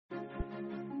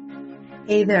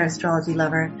Hey there, astrology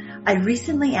lover. I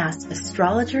recently asked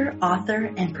astrologer,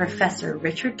 author, and professor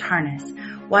Richard Tarnas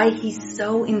why he's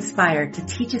so inspired to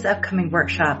teach his upcoming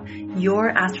workshop, Your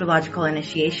Astrological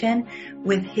Initiation,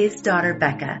 with his daughter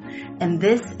Becca. And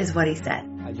this is what he said.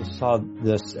 I just saw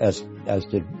this, as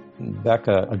did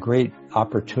Becca, a great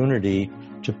opportunity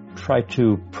to try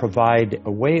to provide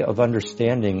a way of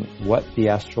understanding what the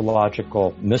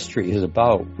astrological mystery is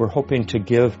about. We're hoping to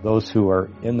give those who are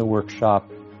in the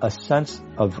workshop a sense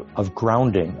of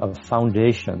grounding, of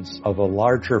foundations, of a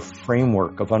larger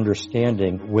framework of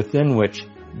understanding within which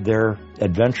their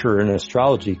adventure in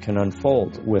astrology can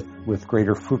unfold with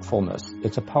greater fruitfulness.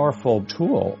 It's a powerful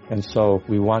tool, and so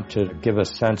we want to give a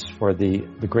sense for the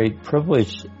great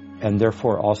privilege and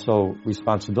therefore also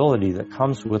responsibility that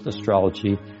comes with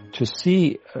astrology to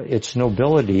see its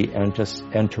nobility and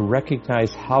to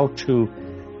recognize how to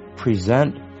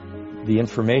present the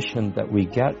information that we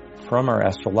get from our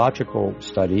astrological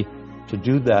study, to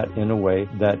do that in a way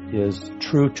that is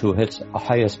true to its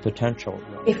highest potential.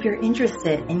 If you're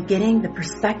interested in getting the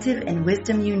perspective and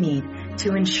wisdom you need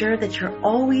to ensure that you're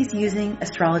always using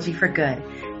astrology for good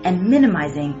and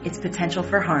minimizing its potential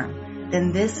for harm,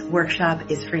 then this workshop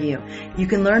is for you. You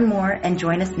can learn more and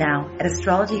join us now at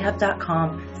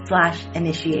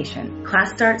astrologyhub.com/initiation.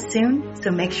 Class starts soon,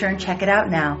 so make sure and check it out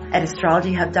now at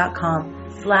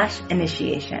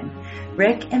astrologyhub.com/initiation.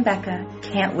 Rick and Becca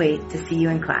can't wait to see you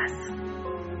in class.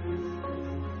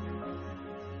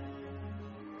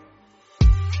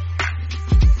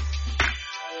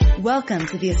 Welcome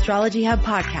to the Astrology Hub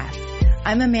podcast.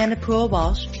 I'm Amanda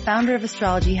Poole-Walsh, founder of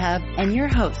Astrology Hub and your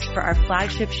host for our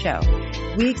flagship show.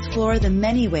 We explore the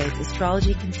many ways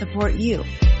astrology can support you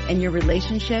in your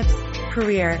relationships,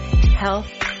 career,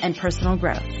 health, and personal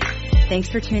growth. Thanks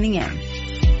for tuning in.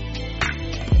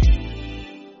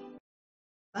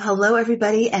 Hello,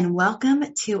 everybody, and welcome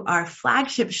to our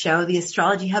flagship show, the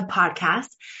Astrology Hub podcast.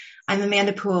 I'm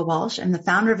Amanda Poole-Walsh. I'm the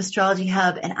founder of Astrology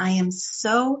Hub, and I am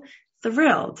so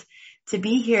thrilled to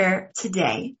be here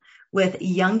today with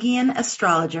Jungian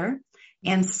astrologer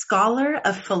and scholar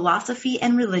of philosophy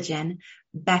and religion,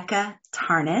 Becca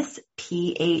Tarnas,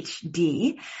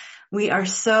 PhD. We are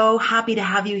so happy to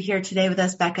have you here today with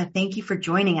us, Becca. Thank you for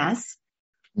joining us.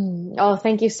 Oh,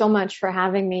 thank you so much for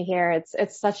having me here.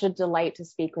 It's such a delight to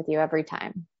speak with you every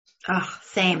time. Oh,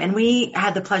 same. And we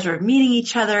had the pleasure of meeting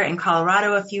each other in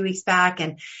Colorado a few weeks back.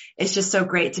 And it's just so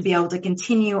great to be able to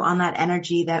continue on that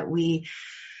energy that we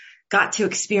got to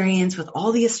experience with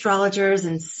all the astrologers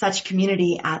and such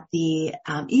community at the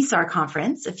ESAR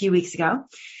conference a few weeks ago.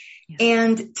 Yeah.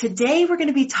 And today we're going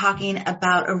to be talking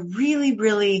about a really,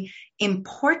 really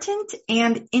important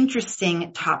and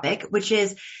interesting topic, which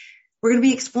is we're going to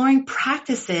be exploring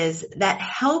practices that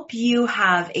help you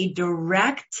have a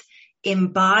direct,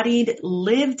 embodied,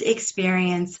 lived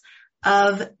experience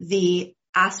of the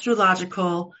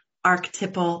astrological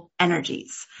archetypal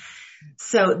energies.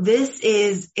 So this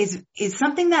is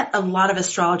something that a lot of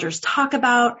astrologers talk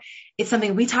about. It's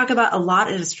something we talk about a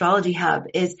lot at Astrology Hub,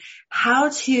 is how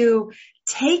to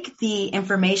take the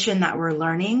information that we're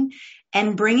learning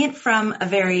and bring it from a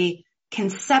very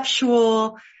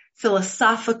conceptual,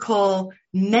 philosophical,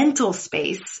 mental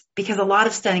space, because a lot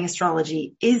of studying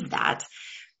astrology is that,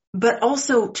 but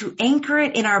also to anchor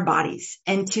it in our bodies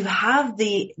and to have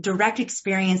the direct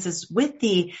experiences with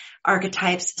the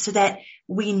archetypes so that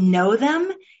we know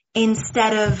them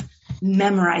instead of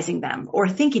memorizing them or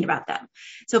thinking about them.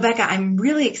 So Becca, I'm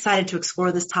really excited to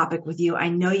explore this topic with you. I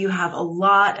know you have a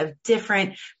lot of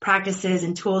different practices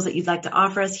and tools that you'd like to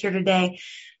offer us here today.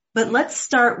 But let's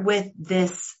start with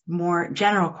this more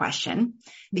general question,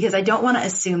 because I don't want to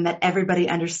assume that everybody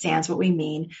understands what we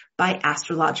mean by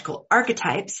astrological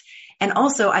archetypes. And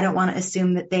also, I don't want to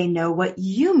assume that they know what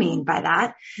you mean by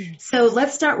that. So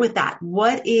let's start with that.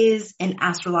 What is an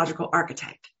astrological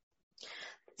archetype?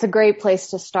 It's a great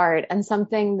place to start, and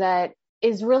something that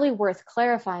is really worth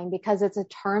clarifying because it's a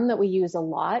term that we use a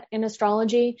lot in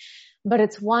astrology, but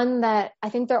it's one that I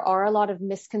think there are a lot of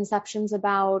misconceptions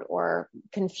about or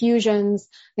confusions.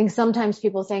 I think sometimes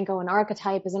people think, an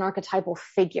archetype is an archetypal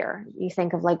figure. You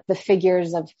think of like the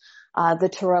figures of the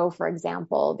Tarot, for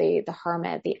example, the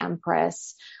Hermit, the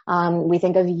Empress. We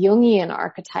think of Jungian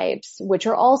archetypes, which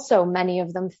are also many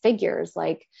of them figures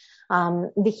like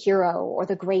the hero or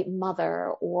the great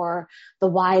mother or the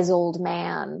wise old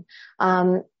man.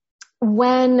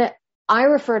 When I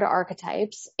refer to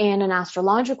archetypes in an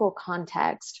astrological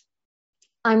context,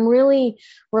 I'm really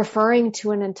referring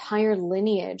to an entire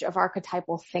lineage of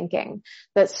archetypal thinking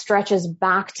that stretches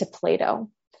back to Plato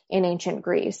in ancient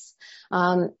Greece.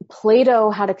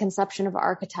 Plato had a conception of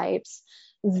archetypes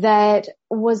that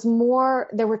was more,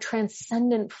 there were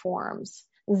transcendent forms.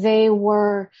 They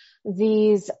were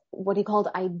these, what he called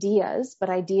ideas, but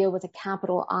idea with a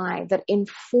capital I, that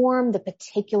inform the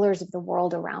particulars of the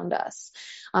world around us.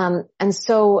 And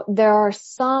so there are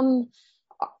some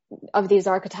of these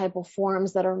archetypal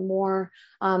forms that are more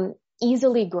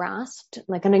easily grasped.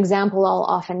 Like an example I'll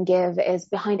often give is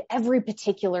behind every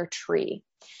particular tree,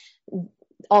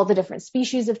 all the different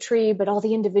species of tree, but all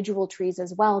the individual trees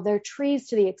as well. They're trees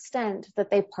to the extent that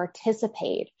they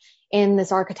participate in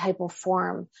this archetypal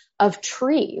form of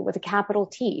tree with a capital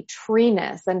T,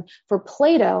 treeness. And for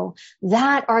Plato,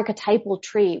 that archetypal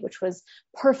tree, which was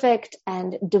perfect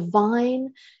and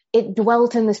divine, it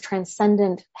dwelt in this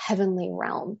transcendent heavenly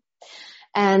realm.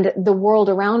 And the world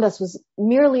around us was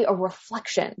merely a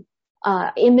reflection,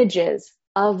 images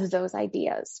of those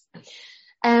ideas.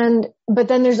 But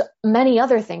then there's many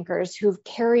other thinkers who've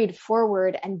carried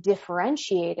forward and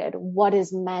differentiated what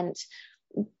is meant.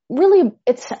 Really,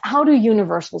 it's how do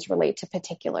universals relate to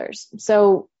particulars?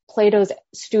 So Plato's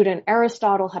student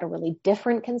Aristotle had a really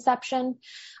different conception,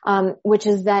 which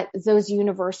is that those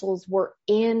universals were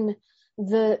in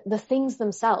the things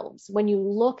themselves. When you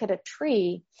look at a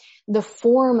tree, the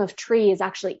form of tree is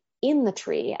actually in the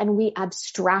tree, and we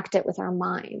abstract it with our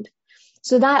mind.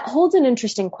 So that holds an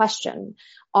interesting question.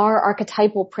 Are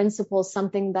archetypal principles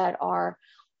something that are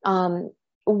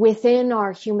within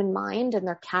our human mind and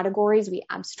their categories we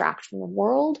abstract from the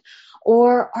world?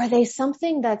 Or are they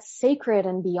something that's sacred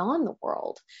and beyond the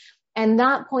world? And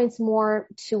that points more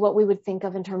to what we would think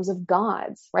of in terms of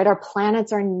gods, right? Our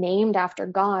planets are named after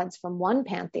gods from one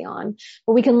pantheon,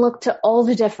 but we can look to all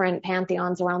the different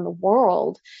pantheons around the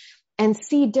world and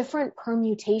see different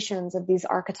permutations of these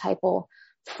archetypal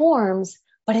forms,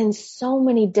 but in so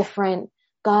many different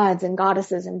gods and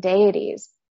goddesses and deities.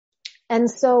 And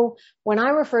so when I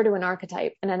refer to an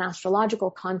archetype in an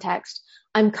astrological context,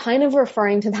 I'm kind of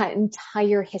referring to that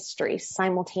entire history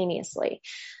simultaneously,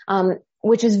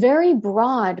 which is very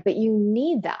broad, but you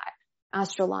need that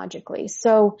astrologically.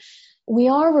 So we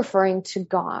are referring to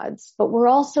gods, but we're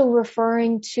also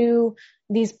referring to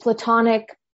these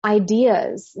Platonic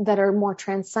ideas that are more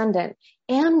transcendent.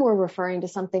 And we're referring to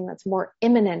something that's more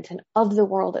immanent and of the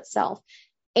world itself.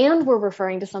 And we're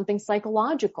referring to something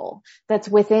psychological that's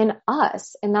within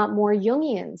us in that more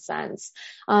Jungian sense.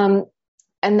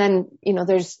 And then,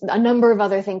 there's a number of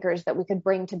other thinkers that we could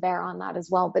bring to bear on that as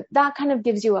well. But that kind of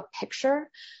gives you a picture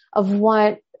of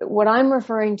what I'm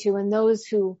referring to, and those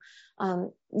who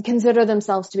consider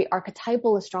themselves to be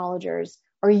archetypal astrologers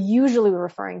are usually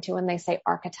referring to when they say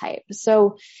archetype.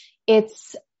 So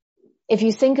if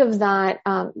you think of that,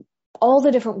 all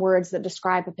the different words that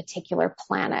describe a particular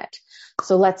planet.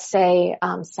 So let's say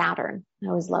Saturn. I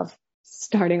always love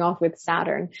starting off with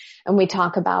Saturn. And we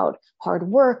talk about hard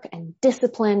work and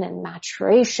discipline and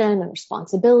maturation and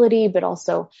responsibility, but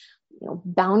also,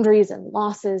 boundaries and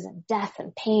losses and death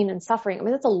and pain and suffering. I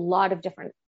mean, that's a lot of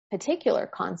different particular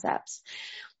concepts,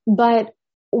 but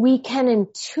we can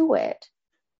intuit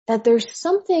that there's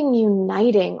something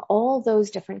uniting all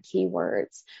those different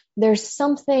keywords. There's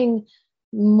something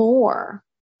more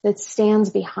that stands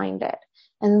behind it.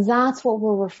 And that's what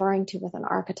we're referring to with an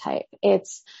archetype.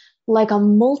 It's like a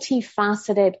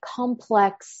multifaceted,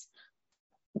 complex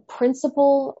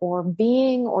principle or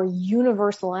being or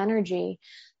universal energy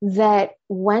that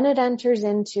when it enters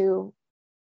into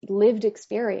lived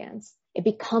experience, it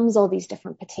becomes all these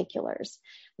different particulars.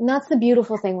 And that's the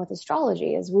beautiful thing with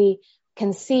astrology, is we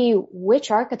can see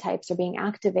which archetypes are being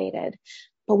activated,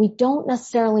 but we don't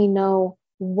necessarily know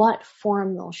what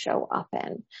form they'll show up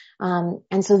in.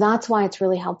 And so that's why it's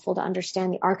really helpful to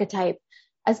understand the archetype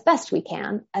as best we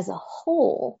can as a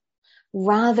whole,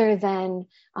 rather than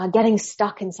getting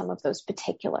stuck in some of those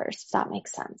particulars, if that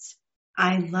makes sense.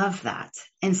 I love that.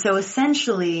 And so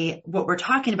essentially what we're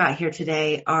talking about here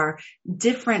today are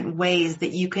different ways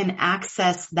that you can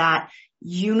access that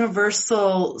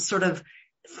universal sort of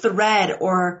thread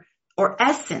or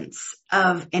essence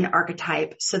of an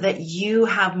archetype, so that you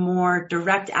have more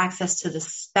direct access to the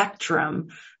spectrum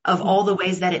of all the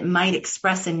ways that it might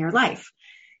express in your life.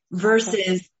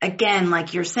 Versus, again,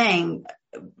 like you're saying,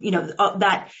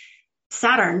 that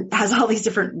Saturn has all these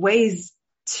different ways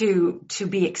to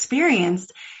be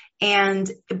experienced,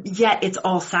 and yet it's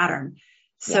all Saturn.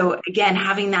 So again,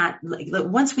 having that,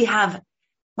 once we have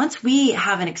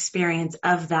an experience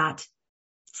of that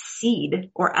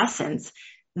seed or essence,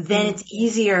 then it's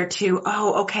easier to,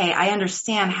 okay, I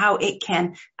understand how it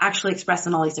can actually express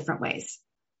in all these different ways.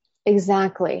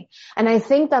 Exactly. And I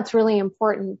think that's really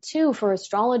important too for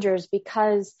astrologers,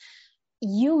 because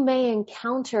you may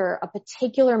encounter a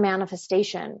particular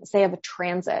manifestation, say of a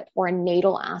transit or a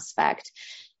natal aspect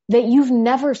that you've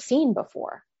never seen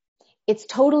before. It's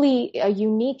totally a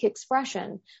unique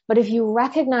expression. But if you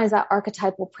recognize that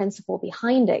archetypal principle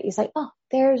behind it, you say, oh,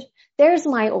 there's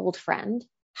my old friend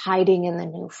hiding in the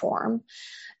new form.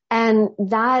 And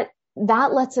that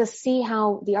lets us see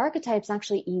how the archetypes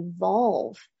actually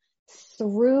evolve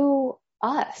through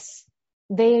us.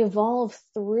 They evolve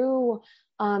through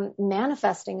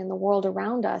manifesting in the world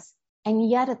around us. And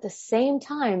yet at the same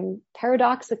time,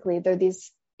 paradoxically, they're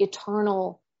these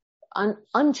eternal,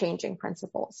 unchanging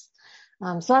principles.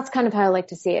 So that's kind of how I like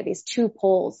to see it. These two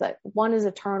poles, that one is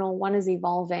eternal, one is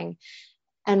evolving.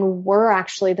 And we're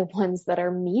actually the ones that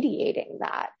are mediating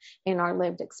that in our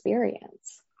lived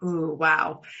experience. Ooh,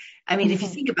 wow. I mean, if you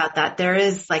think about that, there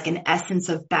is like an essence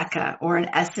of Becca or an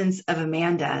essence of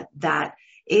Amanda that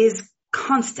is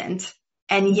constant,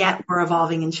 and yet we're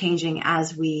evolving and changing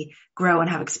as we grow and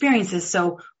have experiences.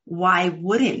 So why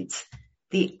wouldn't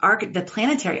the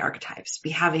planetary archetypes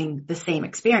be having the same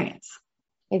experience?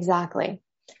 Exactly.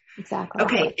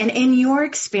 Okay. And in your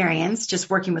experience, just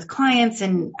working with clients,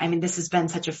 and I mean, this has been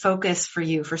such a focus for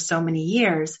you for so many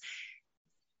years,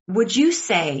 would you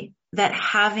say that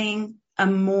having a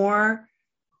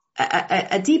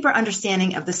deeper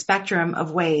understanding of the spectrum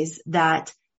of ways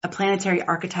that a planetary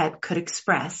archetype could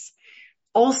express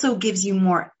also gives you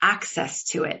more access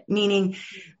to it? Meaning,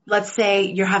 let's say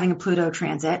you're having a Pluto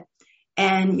transit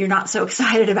and you're not so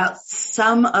excited about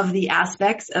some of the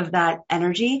aspects of that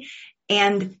energy,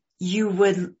 and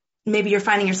maybe you're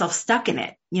finding yourself stuck in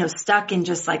it, stuck in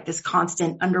just like this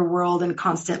constant underworld and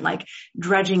constant like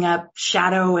dredging up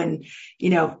shadow and,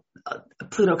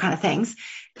 Pluto kind of things.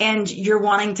 And you're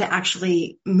wanting to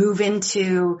actually move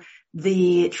into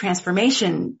the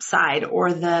transformation side,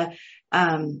 or the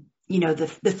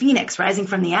phoenix rising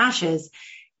from the ashes.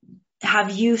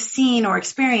 Have you seen or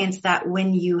experienced that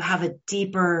when you have a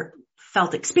deeper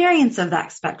felt experience of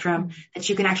that spectrum, that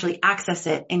you can actually access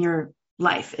it in your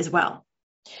life as well?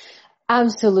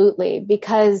 Absolutely.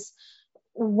 Because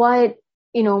when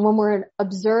we're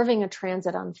observing a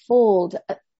transit unfold,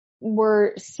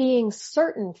 we're seeing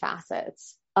certain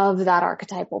facets of that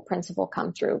archetypal principle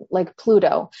come through, like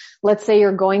Pluto. Let's say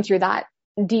you're going through that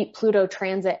deep Pluto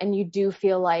transit and you do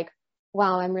feel like,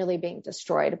 wow, I'm really being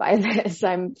destroyed by this.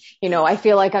 I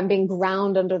feel like I'm being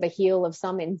ground under the heel of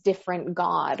some indifferent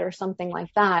god or something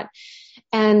like that.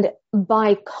 And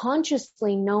by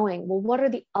consciously knowing, well, what are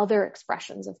the other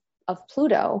expressions of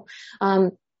Pluto?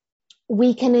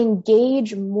 We can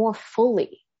engage more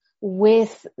fully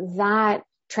with that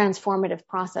transformative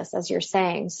process, as you're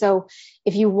saying. So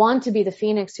if you want to be the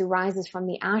phoenix who rises from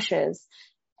the ashes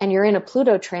and you're in a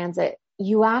Pluto transit,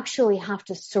 you actually have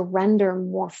to surrender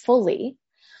more fully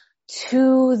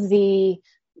to the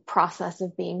process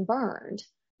of being burned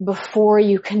before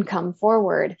you can come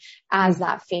forward as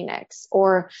that phoenix.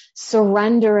 Or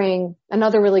surrendering,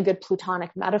 another really good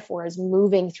Plutonic metaphor is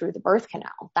moving through the birth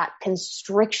canal, that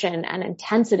constriction and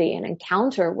intensity and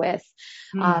encounter with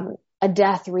a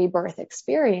death rebirth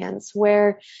experience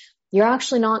where you're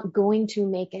actually not going to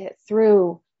make it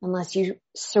through unless you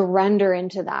surrender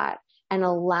into that and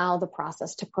allow the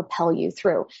process to propel you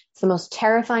through. It's the most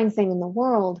terrifying thing in the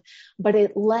world, but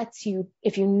it lets you,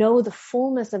 if you know the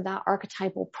fullness of that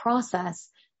archetypal process,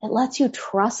 it lets you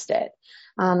trust it.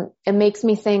 It makes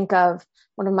me think of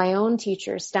one of my own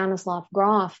teachers, Stanislav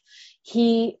Grof.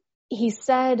 He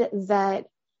said that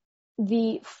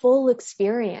the full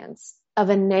experience of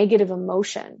a negative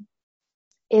emotion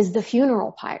is the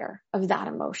funeral pyre of that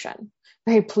emotion.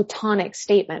 Very Plutonic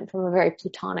statement from a very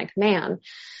Plutonic man,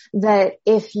 that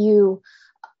if you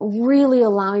really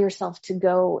allow yourself to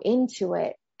go into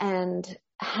it and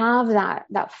have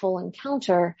that full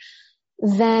encounter,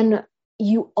 then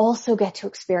you also get to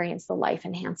experience the life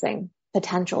enhancing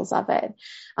potentials of it.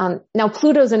 Now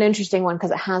Pluto's an interesting one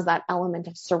because it has that element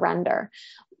of surrender.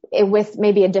 With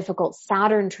maybe a difficult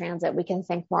Saturn transit, we can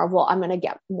think more of, well, I'm going to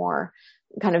get more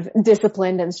kind of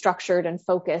disciplined and structured and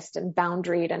focused and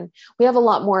boundaried. And we have a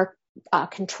lot more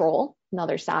control,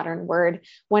 another Saturn word,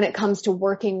 when it comes to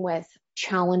working with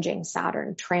challenging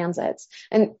Saturn transits.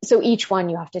 And so each one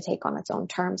you have to take on its own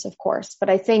terms, of course. But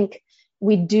I think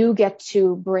we do get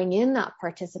to bring in that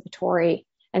participatory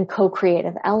and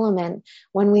co-creative element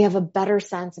when we have a better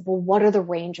sense of, well, what are the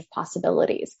range of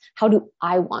possibilities? How do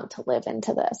I want to live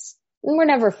into this? And we're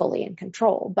never fully in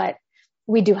control, but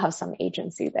we do have some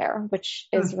agency there, which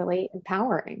is really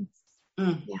empowering.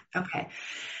 Yeah. Okay.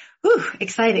 Whew,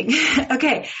 exciting.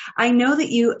 Okay. I know that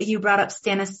you brought up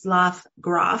Stanislav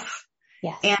Grof.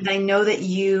 Yes. And I know that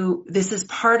this is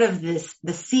part of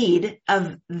the seed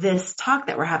of this talk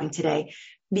that we're having today,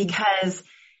 because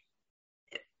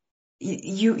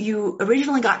you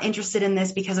originally got interested in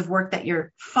this because of work that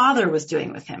your father was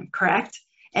doing with him, correct?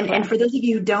 And for those of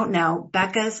you who don't know,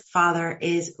 Becca's father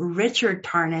is Richard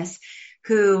Tarnas,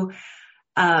 who,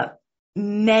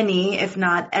 many, if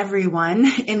not everyone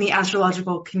in the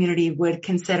astrological community would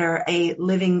consider a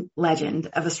living legend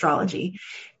of astrology.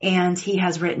 And he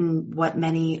has written what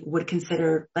many would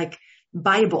consider like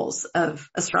Bibles of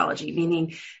astrology,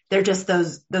 meaning they're just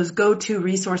those go-to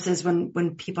resources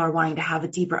when people are wanting to have a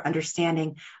deeper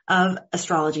understanding of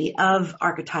astrology, of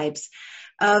archetypes,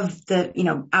 of the,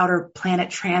 outer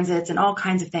planet transits and all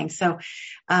kinds of things. So,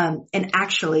 and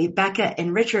actually Becca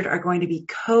and Richard are going to be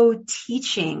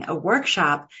co-teaching a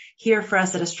workshop here for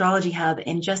us at Astrology Hub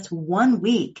in just 1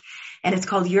 week. And it's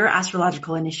called Your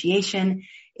Astrological Initiation.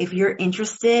 If you're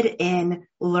interested in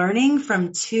learning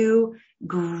from two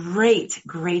great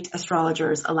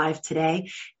astrologers alive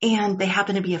today, and they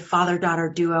happen to be a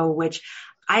father-daughter duo, which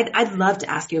I'd love to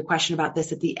ask you a question about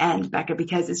this at the end, Becca,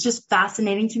 because it's just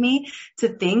fascinating to me to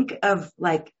think of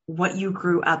like what you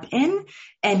grew up in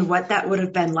and what that would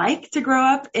have been like to grow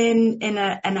up in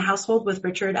a household with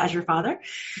Richard as your father.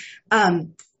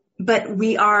 But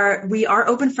we are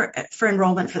open for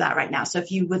enrollment for that right now. So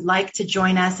if you would like to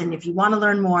join us and if you want to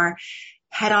learn more,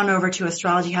 head on over to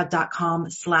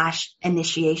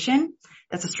astrologyhub.com/initiation.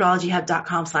 That's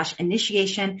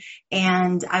astrologyhub.com/initiation.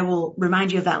 And I will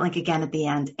remind you of that link again at the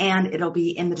end, and it'll be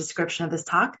in the description of this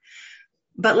talk.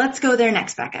 But let's go there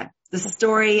next, Becca. The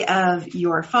story of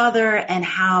your father and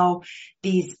how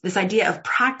this idea of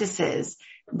practices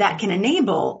that can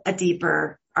enable a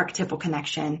deeper archetypal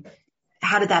connection.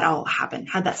 How did that all happen?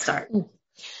 How'd that start?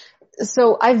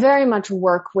 So I very much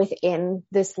work within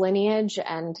this lineage,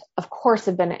 and of course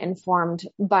have been informed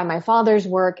by my father's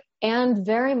work and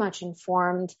very much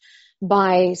informed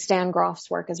by Stan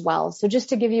Grof's work as well. So just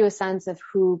to give you a sense of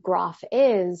who Grof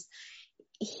is,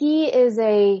 he is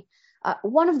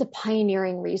one of the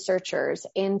pioneering researchers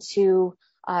into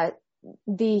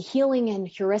the healing and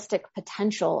heuristic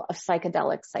potential of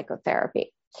psychedelic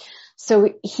psychotherapy. So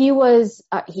he was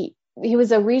a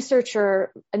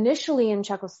researcher initially in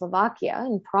Czechoslovakia,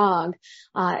 in Prague,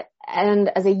 and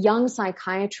as a young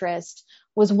psychiatrist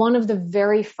was one of the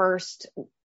very first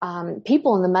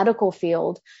people in the medical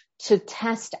field to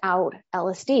test out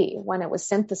LSD when it was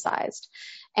synthesized,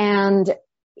 and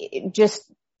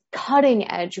just cutting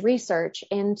edge research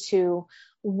into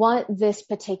what this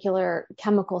particular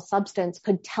chemical substance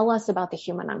could tell us about the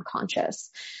human unconscious.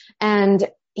 And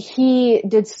he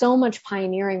did so much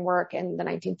pioneering work in the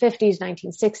 1950s,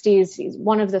 1960s. He's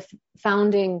one of the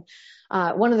founders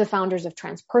of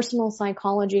transpersonal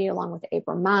psychology, along with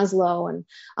Abraham Maslow and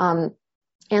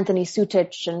Anthony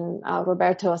Sutich and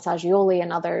Roberto Assagioli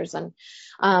and others. And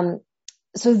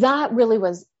so that really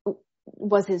was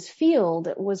his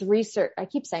field, was research. I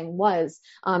keep saying was,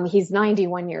 he's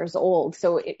 91 years old.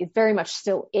 So it very much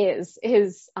still is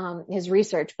his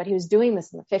research, but he was doing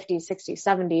this in the 50s, 60s,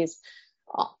 70s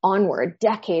onward,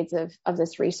 decades of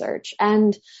this research.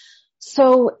 And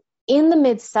so in the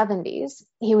mid 70s,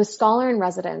 he was scholar in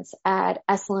residence at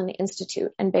Esalen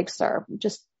Institute in Big Sur,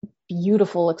 just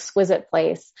beautiful, exquisite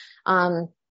place.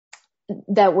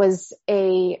 That was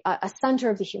a center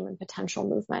of the human potential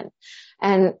movement.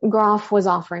 And Grof was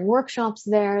offering workshops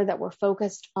there that were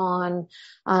focused on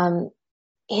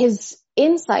his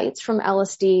insights from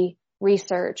LSD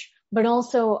research, but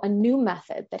also a new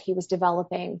method that he was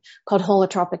developing called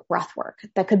holotropic breathwork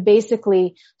that could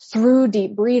basically, through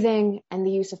deep breathing and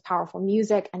the use of powerful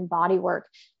music and body work,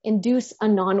 induce a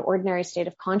non-ordinary state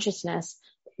of consciousness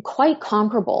quite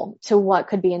comparable to what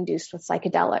could be induced with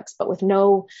psychedelics, but with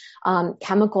no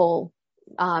chemical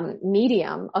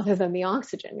medium other than the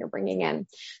oxygen you're bringing in.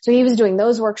 So he was doing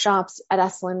those workshops at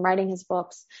Esalen, writing his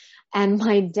books. And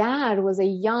my dad was a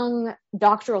young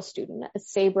doctoral student at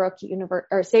Saybrook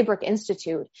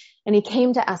Institute, and he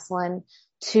came to Esalen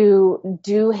to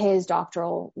do his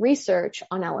doctoral research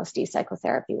on LSD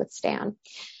psychotherapy with Stan.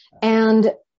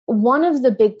 And one of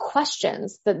the big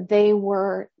questions that they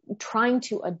were trying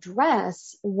to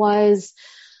address was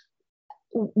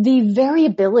the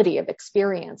variability of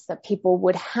experience that people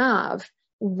would have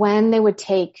when they would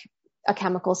take a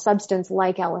chemical substance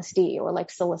like LSD or like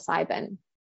psilocybin.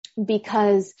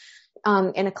 Because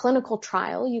in a clinical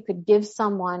trial, you could give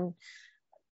someone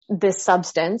this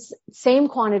substance, same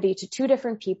quantity to two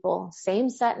different people, same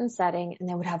set and setting, and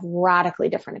they would have radically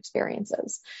different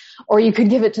experiences. Or you could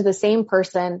give it to the same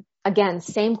person, again,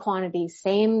 same quantity,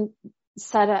 same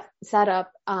setup,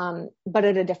 but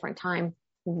at a different time.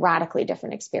 radically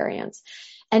different experience.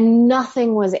 And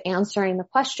nothing was answering the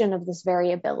question of this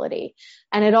variability.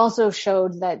 And it also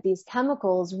showed that these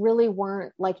chemicals really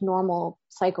weren't like normal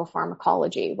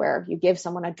psychopharmacology, where you give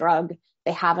someone a drug,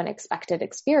 they have an expected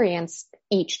experience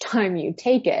each time you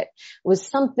take it. It was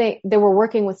something, they were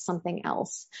working with something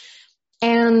else.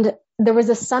 And there was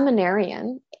a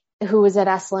seminarian who was at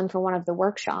Esalen for one of the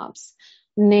workshops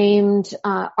named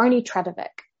Arnie Tredovic.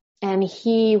 And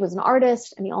he was an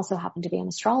artist, and he also happened to be an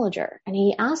astrologer. And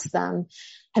he asked them,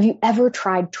 have you ever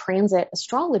tried transit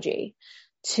astrology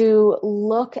to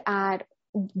look at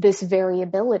this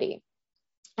variability?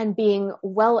 And being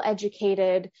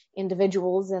well-educated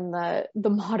individuals in the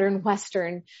modern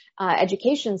Western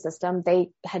education system, they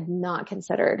had not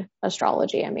considered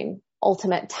astrology. I mean,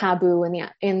 ultimate taboo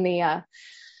in the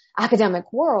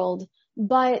academic world,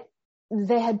 but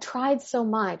they had tried so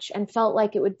much and felt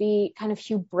like it would be kind of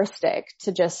hubristic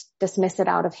to just dismiss it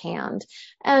out of hand.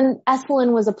 And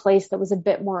Esalen was a place that was a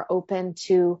bit more open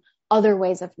to other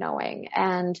ways of knowing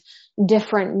and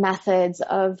different methods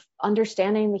of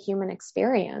understanding the human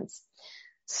experience.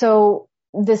 So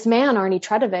this man, Arnie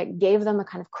Tredovic, gave them a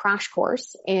kind of crash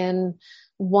course in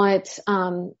what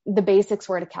the basics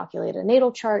were to calculate a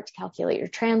natal chart, to calculate your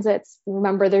transits.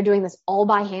 Remember, they're doing this all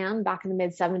by hand back in the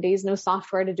mid-70s, no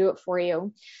software to do it for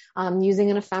you,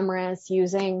 using an ephemeris,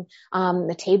 using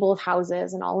the table of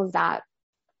houses and all of that.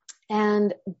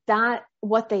 And that,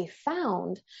 what they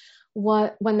found,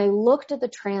 when they looked at the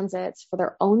transits for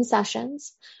their own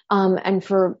sessions, and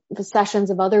for the sessions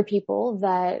of other people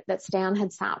that Stan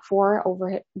had sat for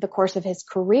over the course of his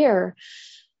career,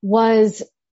 was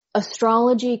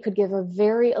astrology could give a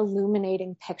very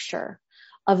illuminating picture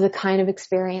of the kind of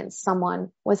experience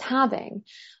someone was having,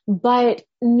 but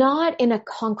not in a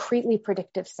concretely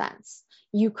predictive sense.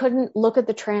 You couldn't look at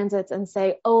the transits and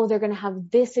say, oh, they're going to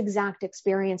have this exact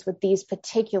experience with these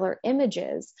particular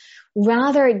images.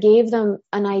 Rather, it gave them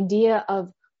an idea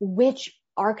of which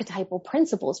archetypal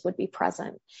principles would be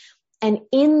present. And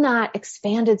in that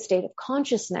expanded state of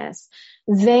consciousness,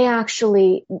 the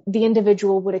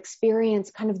individual would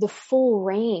experience kind of the full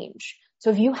range.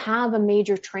 So if you have a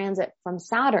major transit from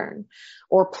Saturn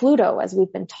or Pluto, as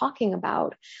we've been talking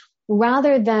about,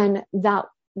 rather than that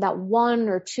 1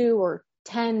 or 2 or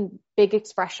 10 big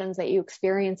expressions that you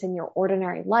experience in your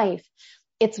ordinary life,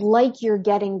 it's like you're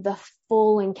getting the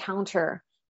full encounter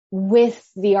with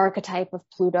the archetype of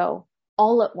Pluto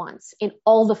all at once in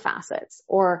all the facets,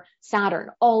 or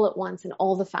Saturn all at once in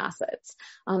all the facets,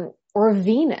 or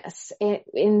Venus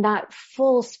in that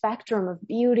full spectrum of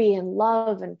beauty and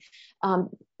love and,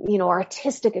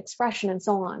 artistic expression and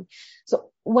so on. So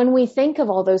when we think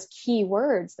of all those key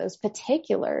words, those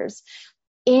particulars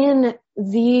in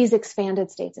these expanded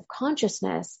states of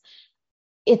consciousness,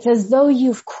 it's as though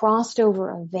you've crossed over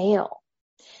a veil.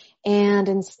 And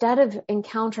instead of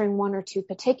encountering 1 or 2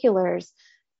 particulars,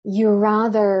 you're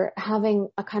rather having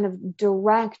a kind of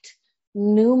direct,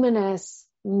 numinous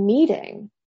meeting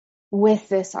with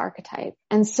this archetype.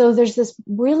 And so there's this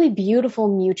really beautiful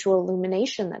mutual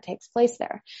illumination that takes place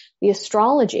there. The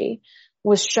astrology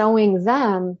was showing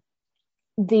them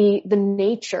the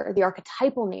nature, the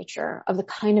archetypal nature of the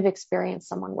kind of experience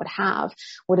someone would have.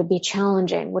 Would it be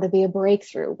challenging? Would it be a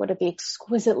breakthrough? Would it be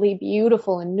exquisitely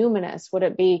beautiful and numinous? Would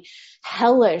it be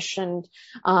hellish and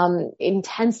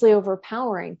intensely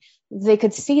overpowering? They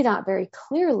could see that very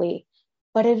clearly,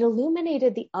 but it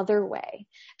illuminated the other way.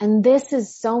 And this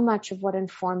is so much of what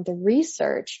informed the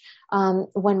research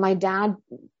when my dad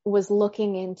was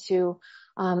looking into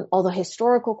all the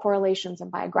historical correlations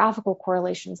and biographical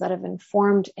correlations that have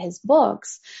informed his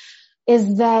books,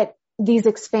 is that these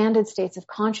expanded states of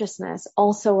consciousness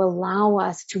also allow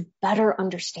us to better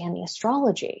understand the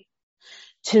astrology,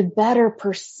 to better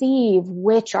perceive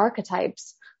which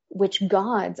archetypes, which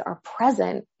gods are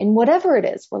present in whatever it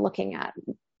is we're looking at: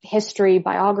 history,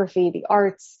 biography, the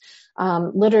arts,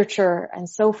 literature, and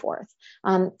so forth.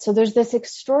 So there's this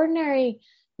extraordinary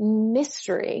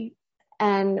mystery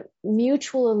and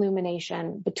mutual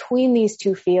illumination between these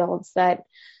two fields that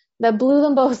blew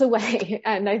them both away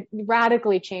and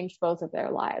radically changed both of their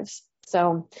lives.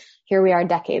 So here we are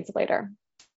decades later.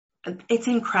 It's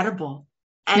incredible.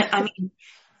 And I mean,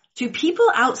 do people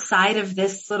outside of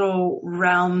this little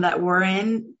realm that we're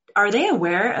in, are they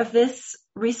aware of this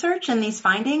research and these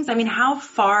findings? I mean, how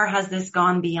far has this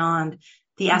gone beyond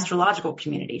the astrological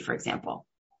community, for example?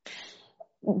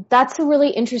 That's a really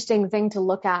interesting thing to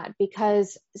look at,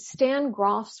 because Stan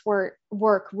Grof's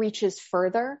work reaches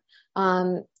further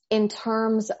in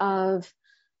terms of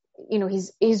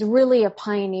he's really a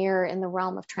pioneer in the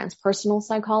realm of transpersonal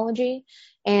psychology.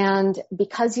 And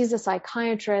because he's a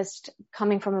psychiatrist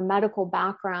coming from a medical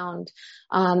background,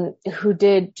 who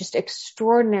did just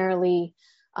extraordinarily,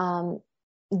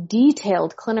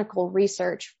 detailed clinical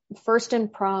research, first in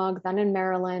Prague, then in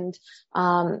Maryland,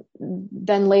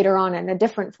 then later on in a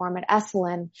different form at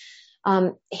Esalen,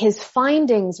 his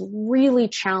findings really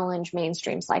challenge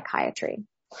mainstream psychiatry.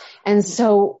 And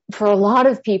so for a lot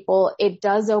of people, it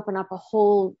does open up a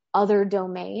whole other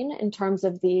domain in terms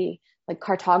of the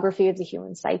cartography of the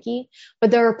human psyche.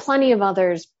 But there are plenty of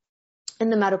others in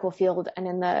the medical field and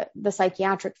in the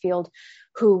psychiatric field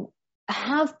who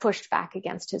have pushed back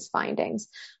against his findings.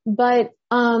 But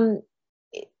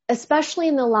especially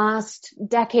in the last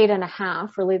decade and a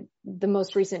half, really the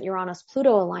most recent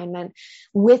Uranus-Pluto alignment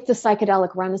with the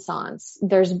psychedelic renaissance,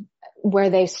 there's where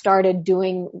they started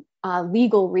doing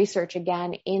legal research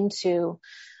again into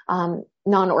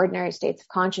non-ordinary states of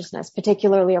consciousness,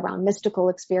 particularly around mystical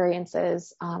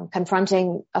experiences,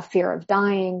 confronting a fear of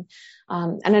dying,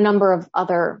 and a number of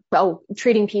other,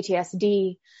 treating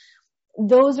PTSD.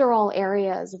 Those are all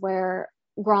areas where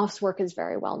Groff's work is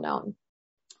very well known.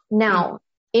 Now,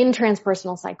 in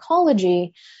transpersonal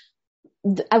psychology,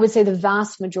 I would say the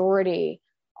vast majority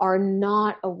are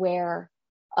not aware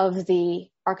of the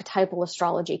archetypal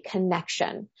astrology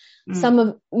connection.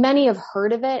 Many have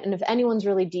heard of it, and if anyone's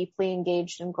really deeply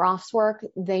engaged in Groff's work,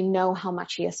 they know how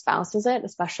much he espouses it,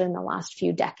 especially in the last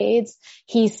few decades.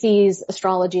 He sees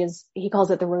astrology as, he calls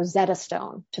it the Rosetta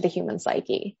Stone to the human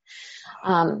psyche.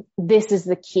 This is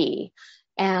the key.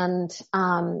 And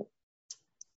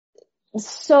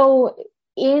so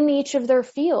in each of their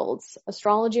fields,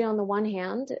 astrology on the one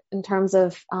hand, in terms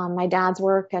of my dad's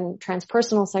work, and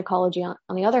transpersonal psychology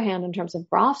on the other hand, in terms of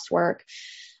Groff's work,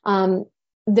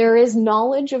 there is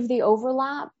knowledge of the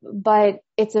overlap, but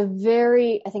it's a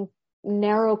very, I think,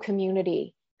 narrow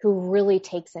community who really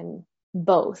takes in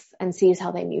both and sees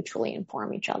how they mutually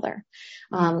inform each other.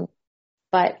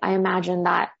 But I imagine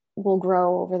that will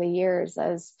grow over the years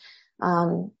as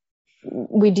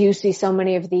we do see so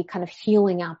many of the kind of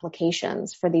healing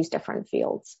applications for these different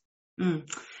fields.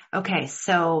 Okay.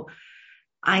 So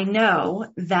I know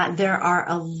that there are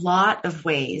a lot of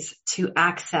ways to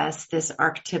access this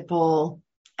archetypal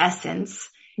essence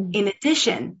in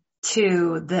addition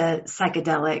to the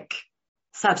psychedelic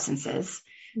substances.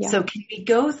 Yeah. So can we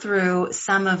go through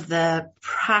some of the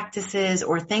practices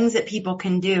or things that people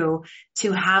can do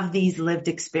to have these lived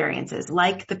experiences,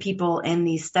 like the people in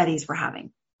these studies we're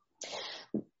having?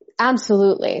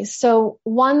 Absolutely. So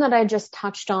one that I just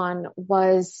touched on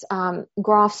was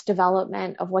Groff's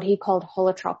development of what he called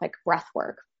holotropic breath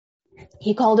work.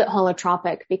 He called it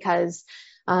holotropic because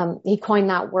he coined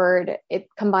that word. It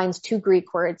combines two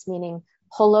Greek words meaning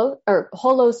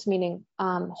holos meaning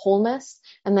wholeness,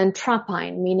 and then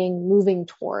tropine meaning moving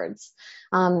towards.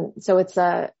 So it's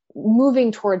a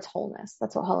moving towards wholeness.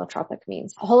 That's what holotropic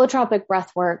means. Holotropic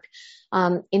breath work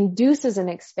induces an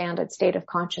expanded state of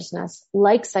consciousness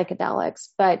like psychedelics,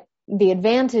 but the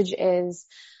advantage is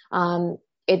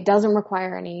it doesn't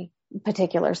require any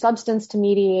particular substance to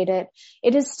mediate it.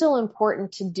 It is still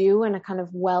important to do in a kind of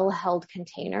well-held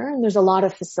container. And there's a lot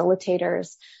of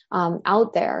facilitators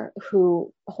out there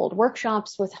who hold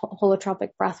workshops with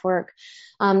holotropic breath work.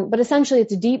 But essentially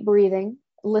it's deep breathing,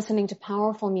 listening to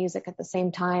powerful music at the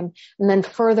same time, and then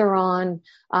further on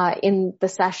in the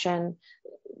session,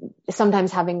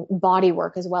 sometimes having body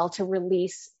work as well to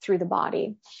release through the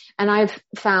body. And I've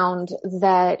found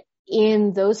that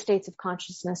in those states of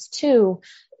consciousness too,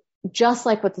 just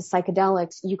like with the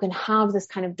psychedelics, you can have this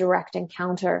kind of direct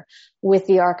encounter with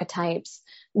the archetypes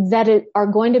that are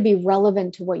going to be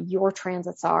relevant to what your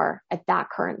transits are at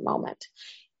that current moment.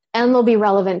 And they'll be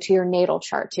relevant to your natal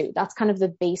chart too. That's kind of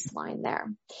the baseline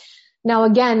there. Now,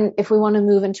 again, if we want to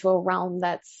move into a realm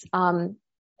that's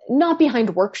not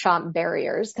behind workshop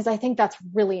barriers, because I think that's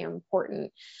really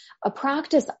important, a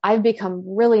practice I've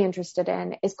become really interested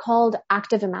in is called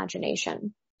active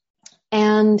imagination.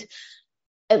 And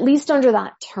at least under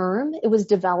that term, it was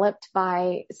developed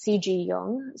by C.G.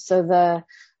 Jung, so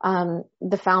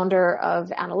the founder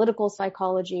of analytical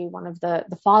psychology, one of the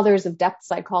fathers of depth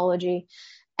psychology.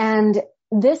 And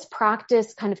this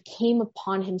practice kind of came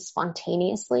upon him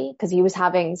spontaneously because he was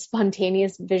having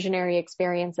spontaneous visionary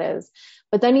experiences,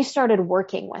 but then he started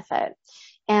working with it.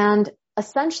 And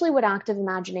essentially what active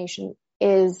imagination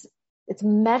is, it's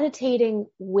meditating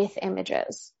with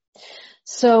images.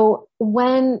 So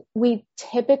when we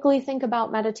typically think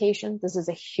about meditation, this is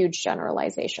a huge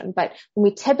generalization, but when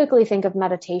we typically think of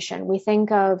meditation, we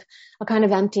think of a kind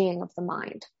of emptying of the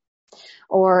mind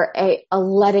or a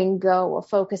letting go, of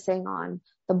focusing on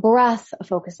the breath,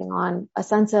 focusing on a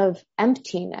sense of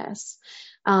emptiness,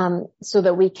 so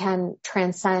that we can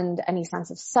transcend any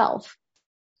sense of self.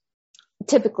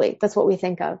 Typically, that's what we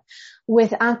think of.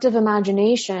 With active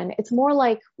imagination, it's more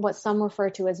like what some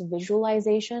refer to as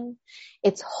visualization.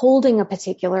 It's holding a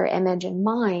particular image in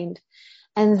mind.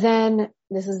 And then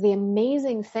this is the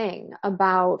amazing thing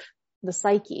about the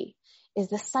psyche, is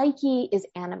the psyche is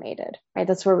animated, right?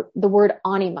 That's where the word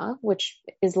anima, which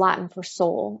is Latin for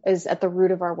soul, is at the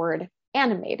root of our word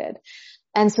animated.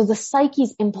 And so the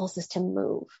psyche's impulse is to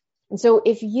move. And so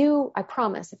I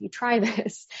promise, if you try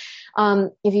this,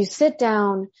 if you sit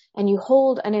down and you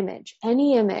hold an image,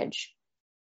 any image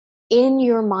in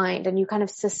your mind, and you kind of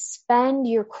suspend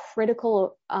your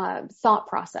critical thought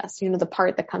process, the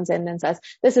part that comes in and says,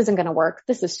 this isn't going to work.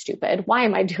 This is stupid. Why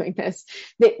am I doing this?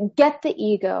 Get the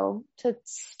ego to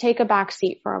take a back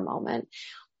seat for a moment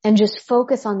and just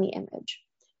focus on the image.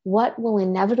 What will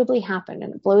inevitably happen,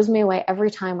 and it blows me away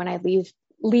every time when I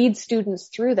lead students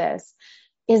through this,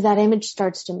 is that image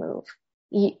starts to move.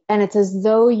 And it's as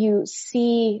though you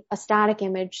see a static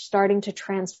image starting to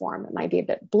transform. It might be a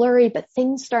bit blurry, but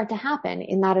things start to happen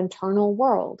in that internal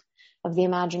world of the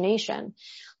imagination.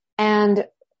 And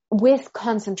with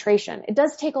concentration, it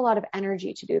does take a lot of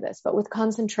energy to do this, but with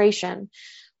concentration,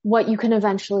 what you can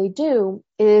eventually do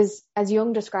is, as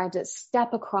Jung describes it,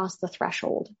 step across the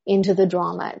threshold into the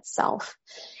drama itself.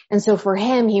 And so for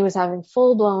him, he was having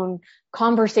full-blown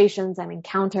conversations and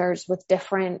encounters with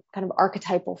different kind of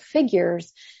archetypal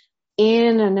figures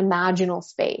in an imaginal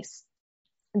space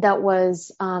that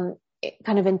was kind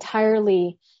of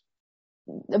entirely,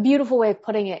 a beautiful way of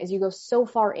putting it is you go so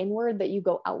far inward that you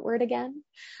go outward again,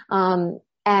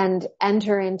 and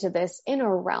enter into this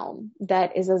inner realm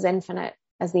that is as infinite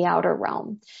as the outer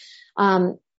realm.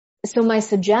 So my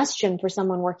suggestion for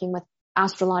someone working with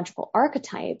astrological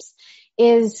archetypes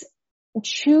is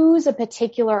choose a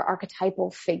particular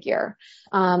archetypal figure.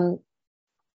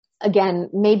 Again,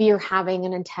 maybe you're having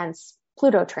an intense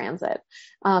Pluto transit.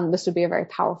 This would be a very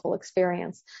powerful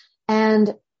experience.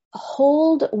 And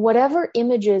hold whatever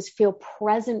images feel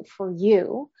present for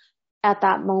you at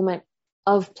that moment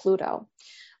of Pluto.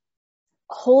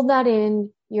 Hold that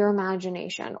in your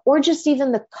imagination, or just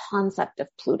even the concept of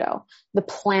Pluto, the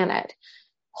planet.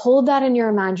 Hold that in your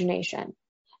imagination.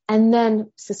 And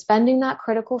then, suspending that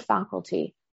critical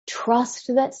faculty,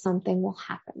 trust that something will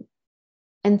happen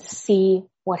and see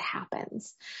what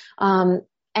happens. And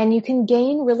you can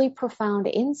gain really profound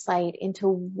insight into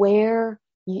where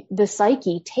the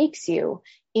psyche takes you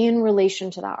in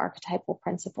relation to that archetypal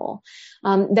principle.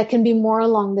 That can be more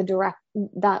along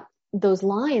those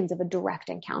lines of a direct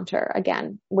encounter,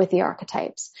 again, with the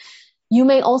archetypes. You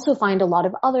may also find a lot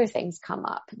of other things come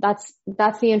up. That's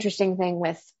the interesting thing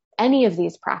with any of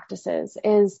these practices,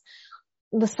 is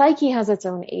the psyche has its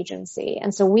own agency.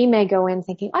 And so we may go in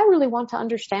thinking, I really want to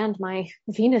understand my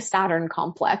Venus-Saturn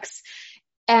complex.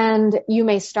 And you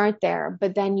may start there,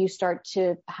 but then you start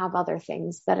to have other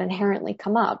things that inherently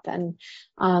come up. And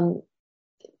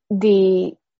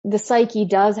the psyche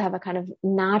does have a kind of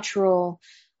natural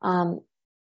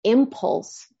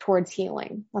impulse towards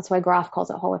healing. That's why Graf calls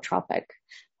it holotropic,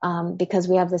 because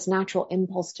we have this natural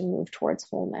impulse to move towards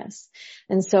wholeness.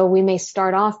 And so we may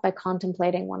start off by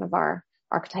contemplating one of our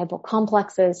archetypal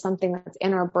complexes, something that's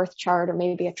in our birth chart, or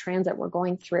maybe a transit we're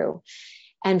going through,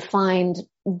 and find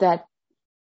that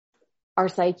our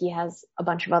psyche has a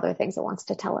bunch of other things it wants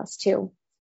to tell us too.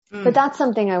 But that's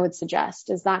something I would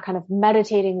suggest, is that kind of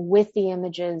meditating with the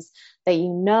images that you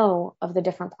know of the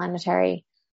different planetary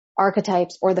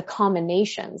archetypes, or the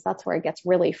combinations. That's where it gets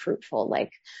really fruitful.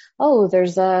 Like, oh,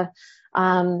 there's a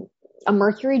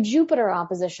Mercury-Jupiter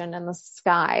opposition in the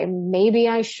sky. Maybe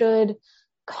I should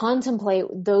contemplate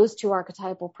those two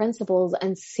archetypal principles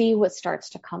and see what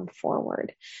starts to come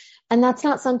forward. And that's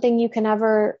not something you can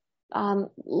ever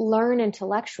learn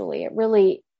intellectually.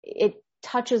 It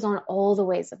touches on all the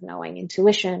ways of knowing: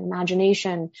 intuition,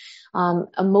 imagination,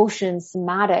 emotion,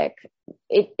 somatic.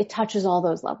 It touches all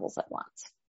those levels at once.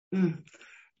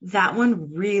 That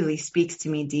one really speaks to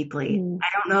me deeply. I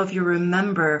don't know if you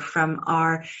remember from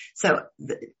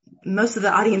most of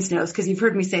the audience knows, because you've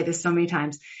heard me say this so many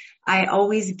times, I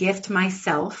always gift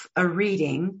myself a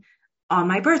reading on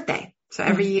my birthday. So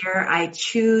every year I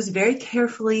choose very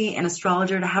carefully an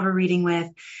astrologer to have a reading with.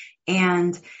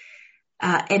 And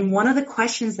one of the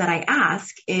questions that I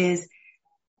ask is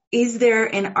there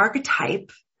an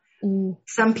archetype?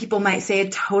 Some people might say a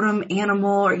totem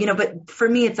animal, or, but for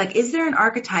me, it's like, is there an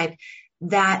archetype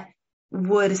that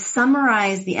would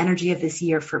summarize the energy of this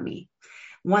year for me?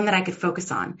 One that I could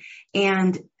focus on.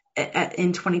 And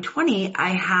in 2020, I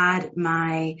had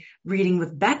my reading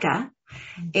with Becca,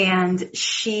 And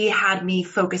she had me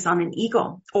focus on an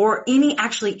eagle or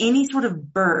any sort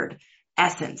of bird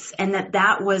essence. And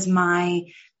that was my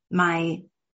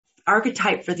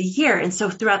archetype for the year. And so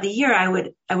throughout the year, I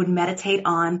would meditate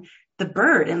on the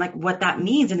bird and like what that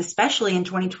means. And especially in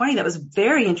 2020, that was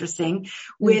very interesting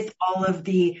with all of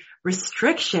the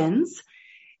restrictions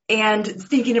and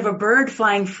thinking of a bird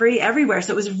flying free everywhere.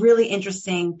 So it was really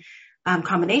interesting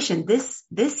combination.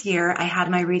 This year I had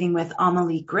my reading with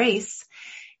Amelie Grace,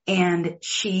 and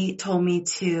she told me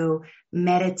to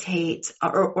meditate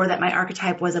or that my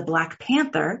archetype was a Black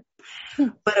Panther,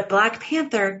 but a Black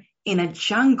Panther in a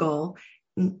jungle,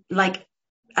 like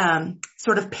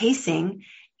sort of pacing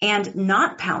and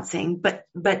not pouncing,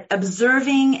 but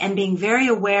observing and being very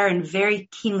aware and very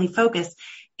keenly focused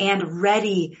and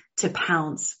ready to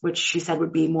pounce, which she said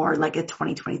would be more like a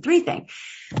 2023 thing.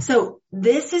 So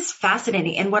this is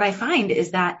fascinating. And what I find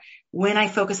is that when I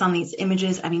focus on these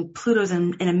images, I mean, Pluto's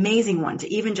an amazing one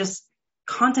to even just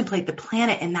contemplate the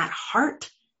planet in that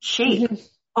heart shape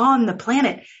on the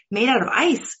planet made out of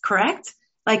ice, correct?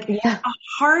 Like a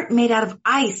heart made out of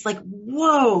ice, like,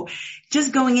 whoa,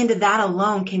 just going into that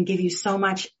alone can give you so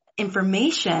much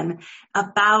information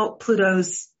about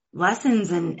Pluto's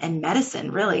lessons and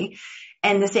medicine, really.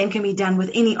 And the same can be done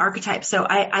with any archetype. So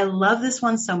I love this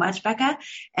one so much, Becca.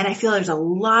 And I feel there's a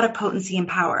lot of potency and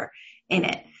power in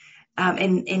it.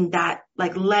 In that,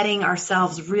 like letting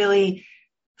ourselves really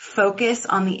focus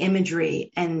on the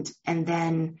imagery and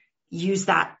then use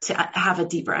that to have a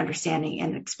deeper understanding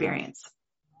and experience.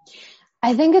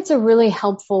 I think it's a really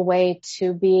helpful way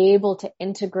to be able to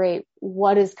integrate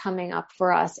what is coming up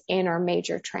for us in our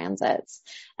major transits.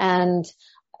 And,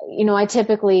 you know, I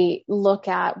typically look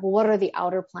at, well, what are the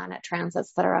outer planet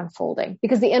transits that are unfolding?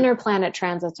 Because the inner planet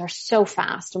transits are so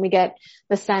fast, and we get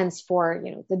the sense for,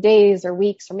 you know, the days or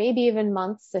weeks or maybe even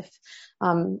months if,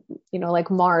 you know,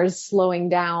 like Mars slowing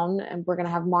down, and we're going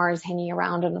to have Mars hanging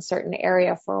around in a certain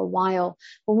area for a while.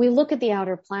 When we look at the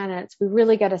outer planets, we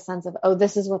really get a sense of, oh,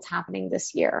 this is what's happening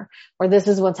this year, or this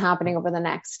is what's happening over the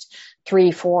next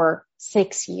 3, 4,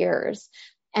 6 years.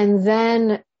 And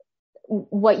then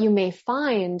what you may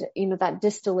find, you know, that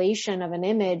distillation of an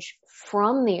image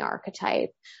from the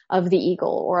archetype of the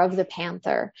eagle or of the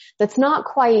panther, that's not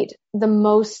quite the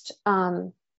most,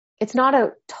 it's not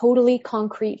a totally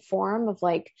concrete form of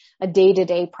like a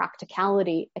day-to-day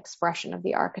practicality expression of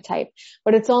the archetype,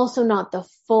 but it's also not the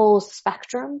full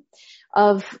spectrum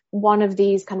of one of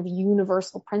these kind of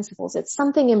universal principles. It's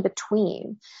something in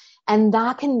between. And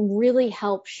that can really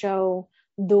help show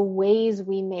the ways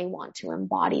we may want to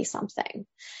embody something.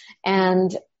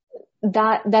 And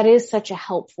that is such a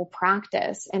helpful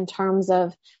practice in terms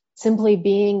of simply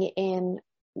being in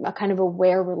a kind of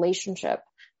aware relationship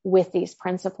with these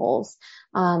principles,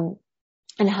 and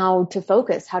how to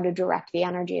focus, how to direct the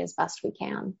energy as best we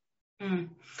can.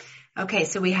 Okay.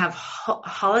 So we have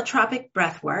holotropic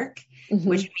breath work,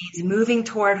 which means moving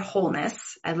toward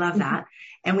wholeness. I love that.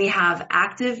 And we have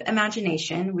active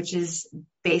imagination, which is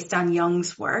based on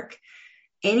Jung's work.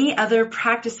 Any other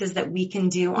practices that we can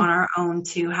do on our own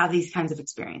to have these kinds of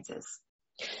experiences?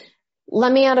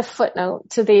 Let me add a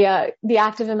footnote to the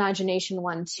active imagination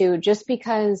one too, just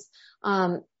because,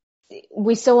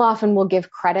 we so often will give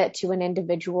credit to an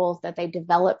individual that they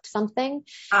developed something,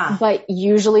 but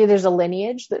usually there's a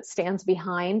lineage that stands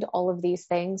behind all of these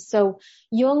things. So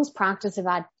Jung's practice of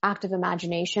active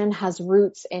imagination has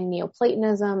roots in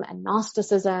Neoplatonism and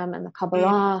Gnosticism and the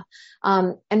Kabbalah,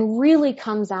 and really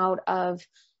comes out of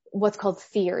what's called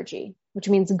theurgy, which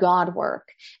means God work.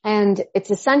 And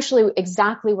it's essentially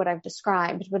exactly what I've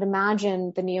described, but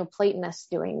imagine the Neoplatonists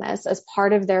doing this as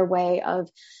part of their way of,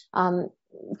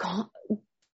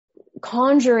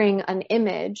 conjuring an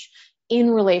image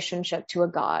in relationship to a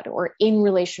god or in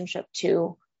relationship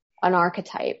to an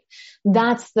archetype.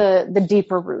 That's the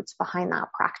deeper roots behind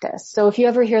that practice. So if you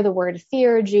ever hear the word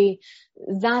theurgy,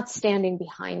 that's standing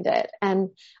behind it. And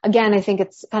again, I think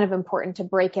it's kind of important to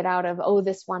break it out of, oh,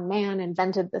 this one man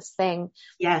invented this thing.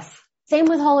 Yes. Same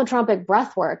with holotropic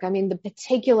breath work. I mean, the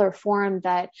particular form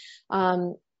that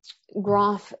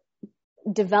Grof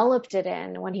developed it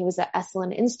in when he was at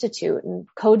Esalen Institute and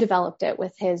co-developed it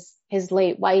with his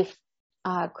late wife,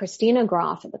 Christina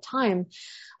Grof at the time.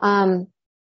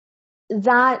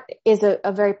 That is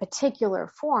a very particular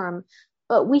form,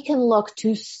 but we can look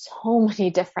to so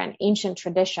many different ancient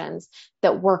traditions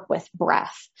that work with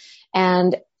breath,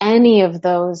 and any of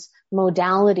those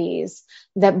modalities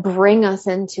that bring us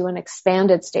into an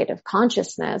expanded state of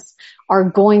consciousness are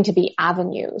going to be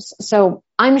avenues. So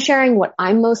I'm sharing what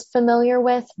I'm most familiar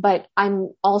with, but I'm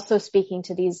also speaking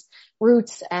to these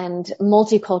roots and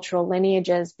multicultural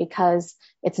lineages because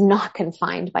it's not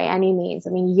confined by any means.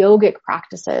 I mean, yogic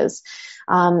practices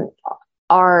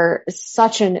are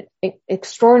such an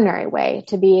extraordinary way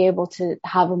to be able to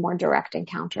have a more direct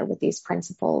encounter with these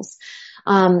principles.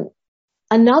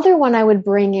 Another one I would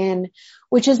bring in,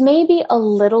 which is maybe a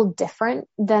little different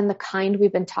than the kind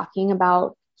we've been talking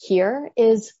about here,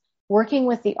 is working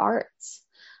with the arts.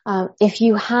 If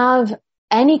you have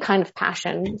any kind of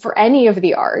passion for any of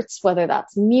the arts, whether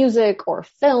that's music or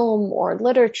film or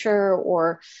literature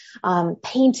or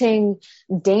painting,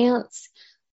 dance,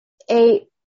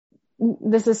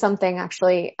 this is something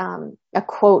actually, a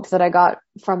quote that I got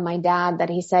from my dad that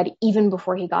he said even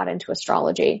before he got into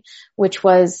astrology, which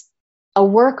was, a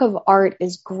work of art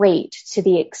is great to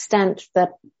the extent that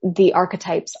the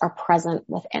archetypes are present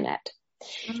within it.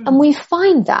 Mm. And we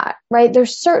find that, right?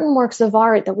 There's certain works of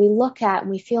art that we look at and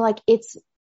we feel like it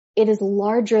is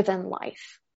larger than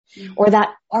life, or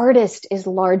that artist is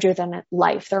larger than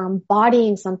life. They're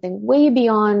embodying something way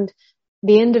beyond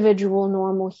the individual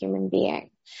normal human being.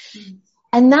 Mm.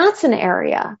 And that's an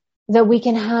area that we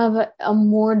can have a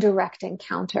more direct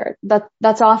encounter.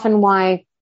 That's often why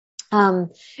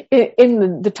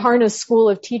in the Tarnas school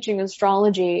of teaching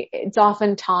astrology, it's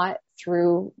often taught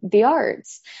through the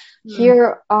arts. Mm.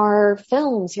 Here are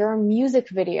films, here are music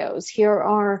videos, here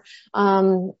are,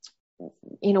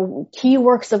 key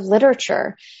works of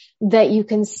literature that you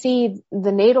can see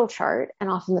the natal chart and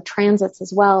often the transits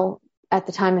as well at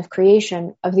the time of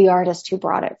creation of the artist who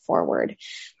brought it forward.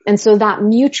 And so that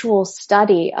mutual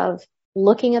study of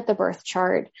looking at the birth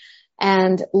chart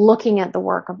and looking at the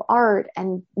work of art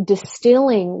and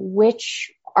distilling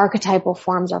which archetypal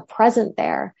forms are present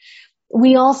there,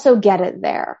 we also get it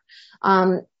there.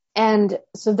 And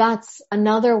so that's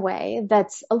another way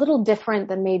that's a little different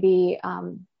than maybe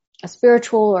a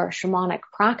spiritual or shamanic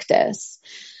practice,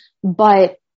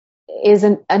 but is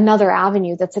another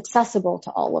avenue that's accessible to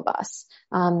all of us.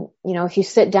 If you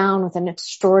sit down with an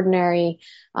extraordinary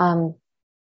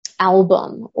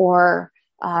album or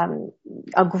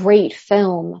a great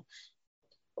film,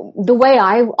 the way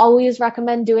I always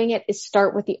recommend doing it is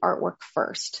start with the artwork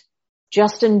first.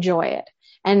 Just enjoy it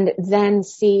and then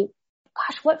see,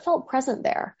 gosh, what felt present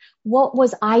there? What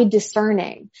was I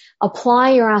discerning?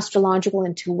 Apply your astrological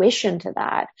intuition to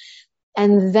that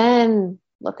and then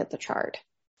look at the chart.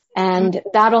 And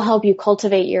that'll help you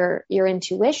cultivate your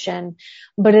intuition,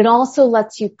 but it also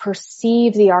lets you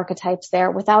perceive the archetypes there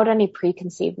without any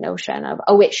preconceived notion of,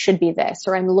 oh, it should be this,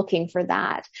 or I'm looking for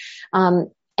that.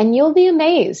 And you'll be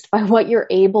amazed by what you're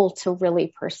able to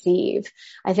really perceive.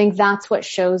 I think that's what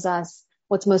shows us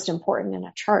what's most important in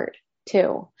a chart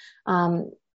too,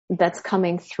 that's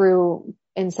coming through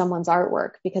in someone's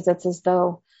artwork, because it's as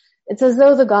though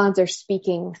the gods are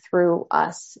speaking through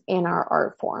us in our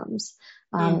art forms.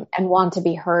 And want to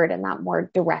be heard in that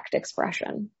more direct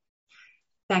expression.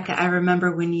 Becca, I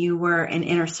remember when you were an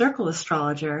inner circle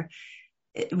astrologer,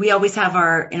 we always have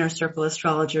our inner circle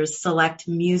astrologers select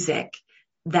music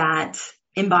that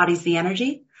embodies the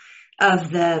energy of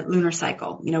the lunar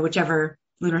cycle, whichever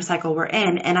lunar cycle we're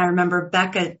in. And I remember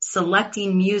Becca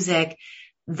selecting music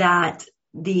that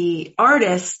the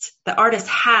artist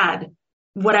had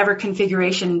whatever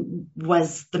configuration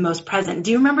was the most present.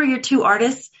 Do you remember your two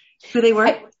artists? Who they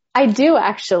were? I do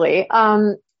actually.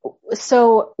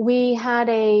 So we had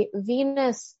a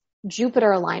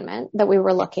Venus-Jupiter alignment that we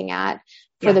were looking at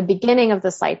for the beginning of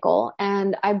the cycle.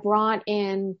 And I brought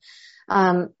in,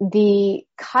 the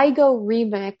Kygo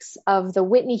remix of the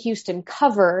Whitney Houston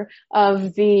cover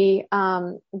of the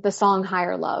song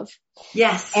Higher Love.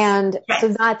 Yes. And so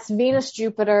that's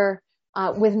Venus-Jupiter,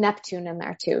 with Neptune in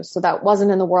there too. So that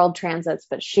wasn't in the world transits,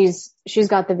 but she's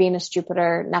got the Venus,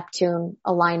 Jupiter, Neptune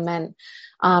alignment.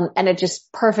 And it just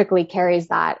perfectly carries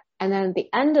that. And then at the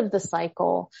end of the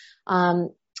cycle,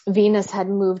 Venus had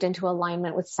moved into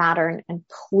alignment with Saturn and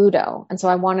Pluto. And so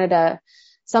I wanted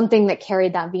something that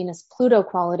carried that Venus-Pluto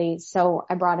quality. So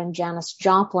I brought in Janis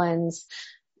Joplin's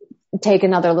Take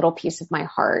Another Little Piece of My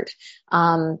Heart,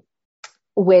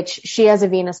 which she has a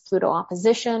Venus-Pluto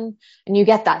opposition. And you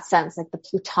get that sense, like the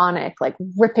Plutonic, like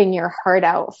ripping your heart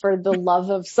out for the love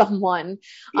of someone,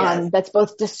 that's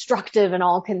both destructive and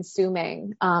all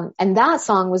consuming. And that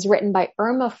song was written by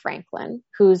Irma Franklin,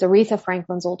 who's Aretha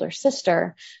Franklin's older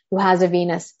sister, who has a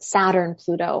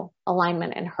Venus-Saturn-Pluto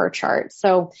alignment in her chart.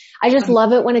 So I just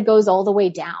love it when it goes all the way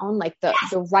down, like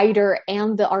the writer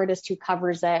and the artist who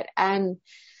covers it. And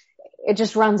it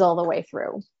just runs all the way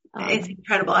through. It's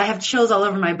incredible. I have chills all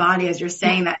over my body as you're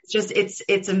saying that. It's just,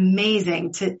 it's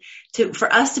amazing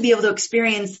for us to be able to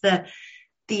experience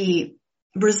the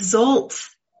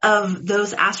results of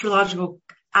those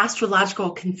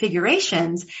astrological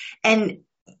configurations. And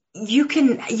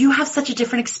you have such a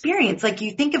different experience. Like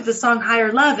you think of the song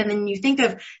Higher Love and then you think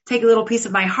of Take a Little Piece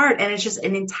of My Heart, and it's just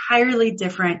an entirely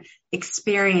different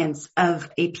experience of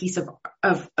a piece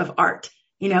of art,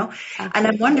 you know? Absolutely. And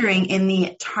I'm wondering, in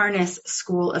the Tarnas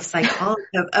School of Psychology,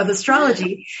 of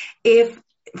Astrology, if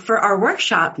for our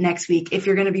workshop next week, if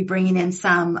you're going to be bringing in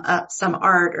some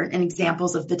art and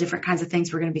examples of the different kinds of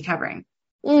things we're going to be covering.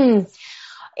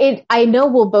 I know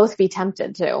we'll both be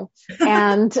tempted to.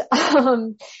 And,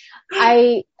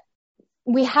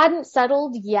 we hadn't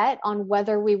settled yet on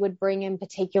whether we would bring in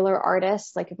particular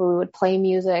artists, like if we would play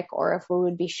music or if we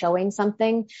would be showing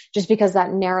something, just because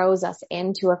that narrows us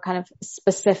into a kind of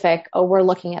specific, we're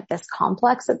looking at this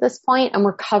complex at this point, and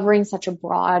we're covering such a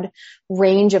broad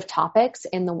range of topics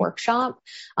in the workshop.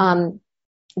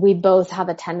 We both have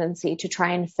a tendency to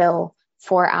try and fill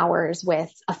 4 hours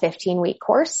with a 15-week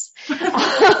course.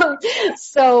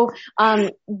 So,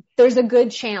 there's a good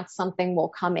chance something will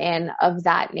come in of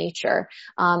that nature.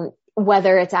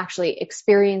 Whether it's actually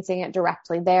experiencing it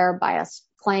directly there by us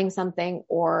playing something,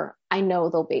 or I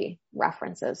know there'll be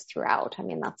references throughout. I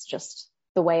mean, that's just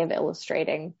the way of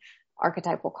illustrating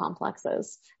archetypal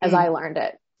complexes as I learned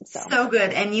it. So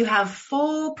good. And you have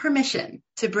full permission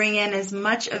to bring in as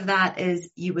much of that as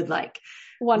you would like.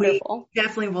 Wonderful. We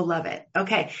definitely will love it.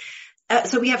 Okay.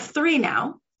 So we have 3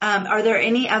 now. Are there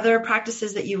any other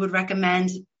practices that you would recommend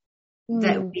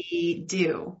that we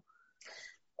do?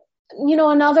 You know,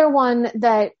 another one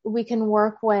that we can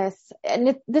work with,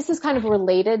 and this is kind of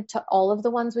related to all of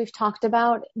the ones we've talked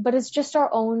about, but it's just our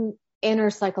own inner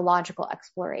psychological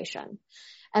exploration.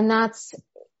 And that's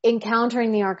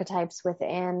encountering the archetypes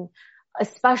within,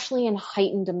 especially in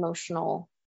heightened emotional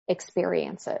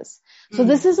experiences. So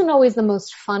this isn't always the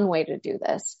most fun way to do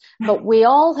this, but we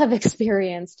all have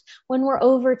experienced when we're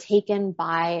overtaken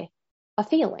by a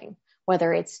feeling,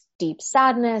 whether it's deep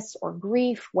sadness or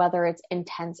grief, whether it's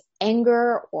intense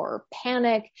anger or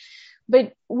panic.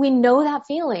 But we know that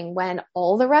feeling when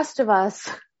all the rest of us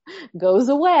goes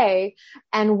away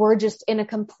and we're just in a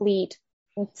complete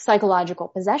psychological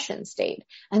possession state.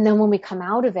 And then when we come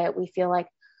out of it, we feel like,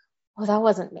 oh, that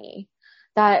wasn't me.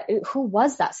 Who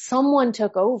was that? Someone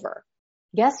took over.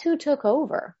 Guess who took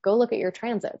over? Go look at your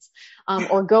transits,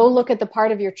 or go look at the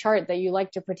part of your chart that you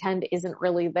like to pretend isn't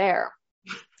really there.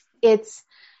 It's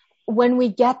when we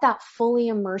get that fully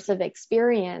immersive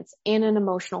experience in an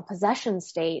emotional possession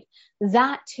state,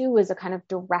 that too is a kind of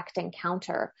direct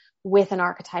encounter with an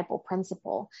archetypal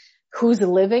principle who's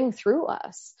living through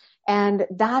us. And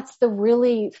that's the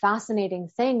really fascinating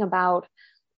thing about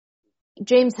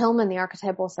James Hillman, the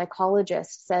archetypal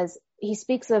psychologist, says he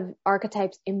speaks of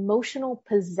archetypes' emotional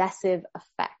possessive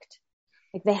effect.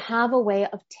 Like they have a way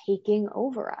of taking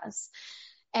over us.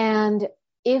 And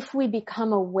if we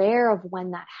become aware of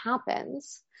when that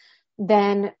happens,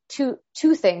 then two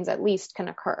things at least can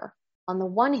occur. On the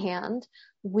one hand,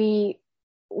 we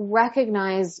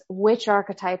recognize which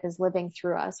archetype is living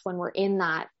through us when we're in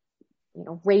that,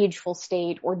 rageful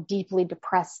state or deeply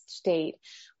depressed state.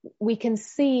 We can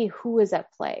see who is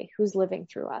at play, who's living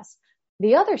through us.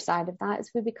 The other side of that is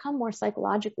we become more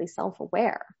psychologically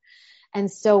self-aware.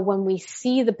 And so when we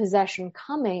see the possession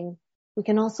coming, we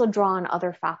can also draw on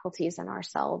other faculties in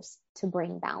ourselves to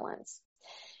bring balance.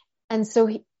 And so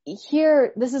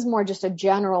here, this is more just a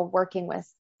general working with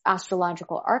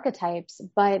astrological archetypes,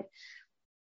 but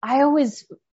I always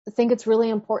think it's really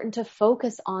important to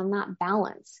focus on that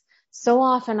balance. So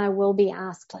often I will be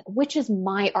asked, like, which is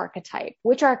my archetype?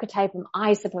 Which archetype am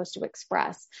I supposed to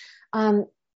express?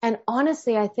 And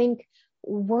honestly, I think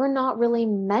we're not really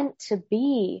meant to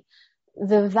be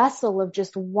the vessel of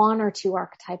just one or two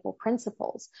archetypal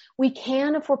principles. We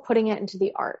can if we're putting it into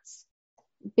the arts,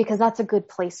 because that's a good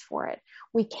place for it.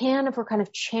 We can if we're kind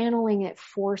of channeling it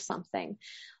for something.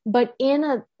 But in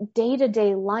a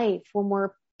day-to-day life, when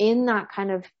we're in that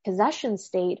kind of possession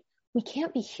state, we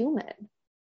can't be human.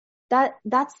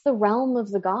 That's the realm of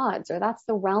the gods, or that's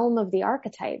the realm of the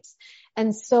archetypes.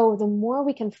 And so the more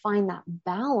we can find that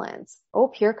balance,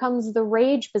 here comes the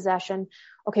rage possession.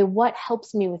 Okay, what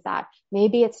helps me with that?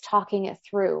 Maybe it's talking it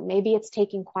through. Maybe it's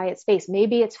taking quiet space.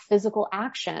 Maybe it's physical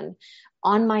action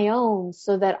on my own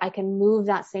so that I can move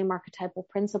that same archetypal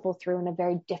principle through in a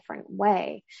very different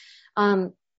way.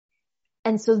 And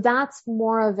so that's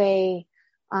more of a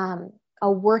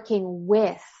working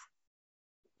with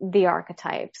the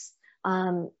archetypes.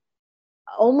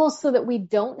 almost so that we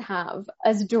don't have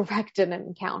as direct an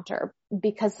encounter,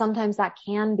 because sometimes that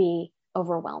can be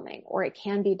overwhelming or it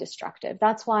can be destructive.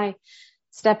 That's why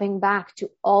stepping back to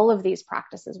all of these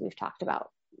practices we've talked about,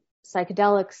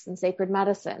 psychedelics and sacred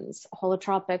medicines,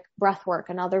 holotropic breath work,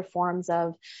 and other forms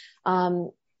of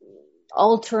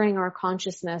altering our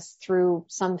consciousness through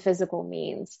some physical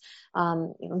means,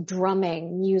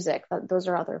 drumming, music, those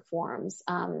are other forms,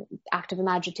 active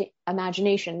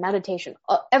imagination, meditation,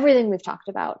 everything we've talked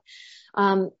about.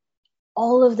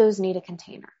 All of those need a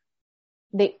container.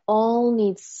 They all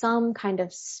need some kind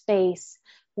of space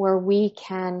where we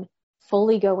can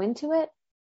fully go into it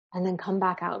and then come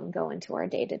back out and go into our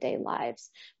day-to-day lives,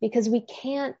 because we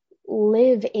can't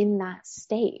live in that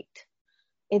state.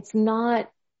 It's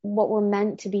not what we're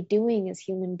meant to be doing as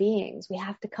human beings. We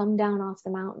have to come down off the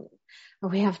mountain, or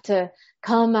we have to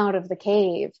come out of the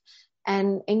cave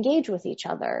and engage with each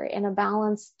other in a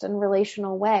balanced and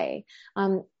relational way.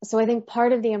 So I think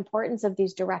part of the importance of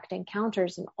these direct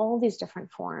encounters in all these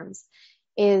different forms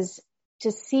is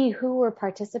to see who we're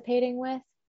participating with,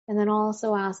 and then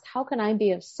also ask, how can I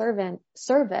be of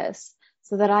service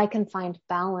so that I can find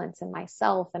balance in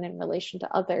myself and in relation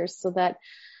to others, so that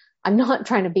I'm not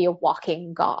trying to be a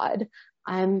walking God.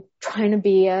 I'm trying to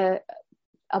be a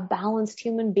balanced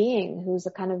human being who's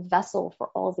a kind of vessel for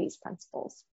all these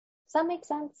principles. Does that make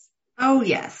sense? Oh,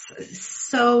 yes.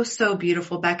 So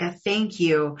beautiful, Becca. Thank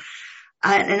you.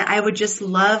 And I would just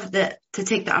love to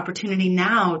take the opportunity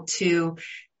now to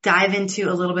dive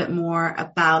into a little bit more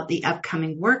about the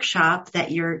upcoming workshop that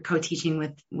you're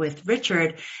co-teaching with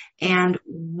Richard, and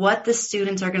what the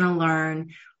students are going to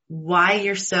learn, why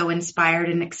you're so inspired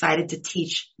and excited to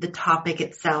teach the topic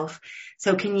itself.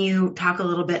 So can you talk a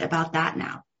little bit about that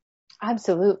now?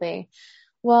 Absolutely.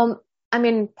 Well, I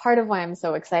mean, part of why I'm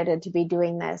so excited to be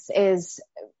doing this is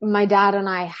my dad and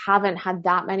I haven't had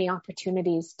that many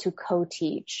opportunities to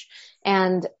co-teach.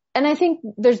 And I think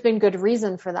there's been good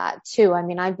reason for that too. I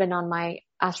mean, I've been on my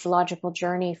astrological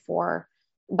journey for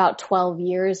about 12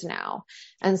 years now.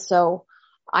 And so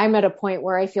I'm at a point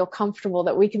where I feel comfortable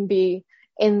that we can be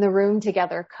in the room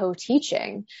together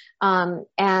co-teaching,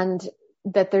 and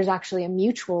that there's actually a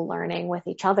mutual learning with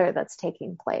each other that's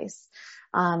taking place.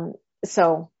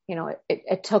 So,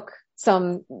 it took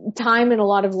some time and a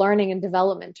lot of learning and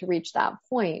development to reach that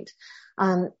point.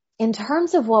 In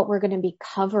terms of what we're going to be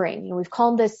covering, we've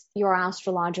called this your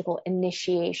astrological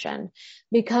initiation,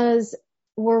 because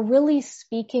we're really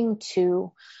speaking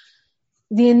to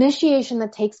the initiation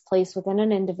that takes place within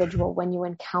an individual when you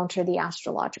encounter the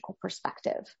astrological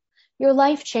perspective. Your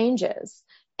life changes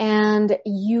and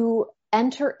you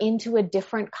enter into a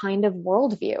different kind of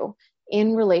worldview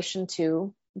in relation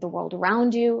to the world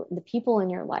around you, the people in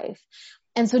your life.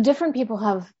 And so different people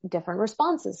have different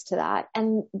responses to that,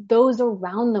 and those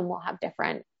around them will have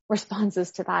different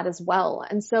responses to that as well.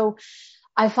 And so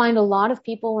I find a lot of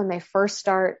people, when they first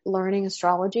start learning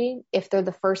astrology, if they're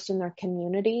the first in their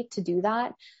community to do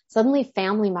that, suddenly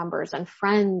family members and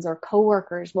friends or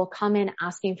coworkers will come in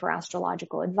asking for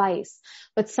astrological advice,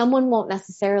 but someone won't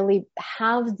necessarily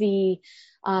have the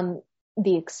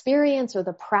experience or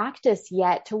the practice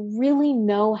yet to really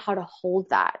know how to hold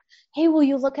that. Hey, will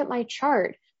you look at my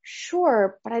chart?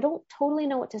 Sure, but I don't totally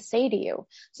know what to say to you.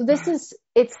 So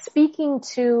it's speaking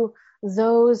to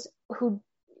those who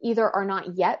either are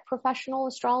not yet professional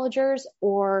astrologers,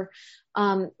 or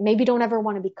maybe don't ever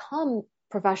want to become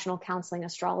professional counseling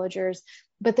astrologers,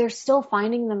 but they're still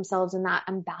finding themselves in that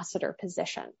ambassador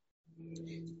position.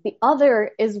 The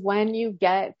other is when you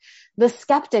get the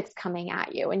skeptics coming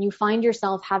at you and you find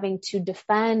yourself having to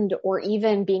defend or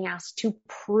even being asked to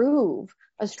prove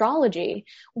astrology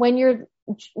when you're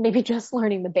maybe just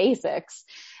learning the basics.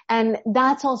 And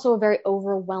that's also a very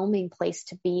overwhelming place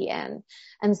to be in.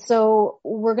 And so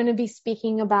we're going to be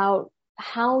speaking about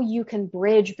how you can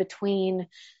bridge between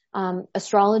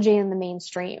astrology and the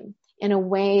mainstream in a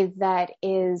way that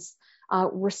is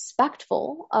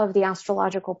respectful of the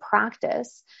astrological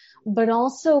practice, but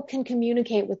also can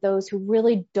communicate with those who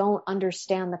really don't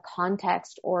understand the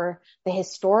context or the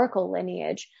historical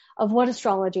lineage of what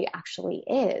astrology actually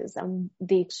is and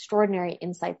the extraordinary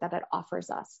insight that it offers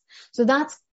us. So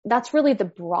that's really the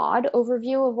broad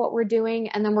overview of what we're doing.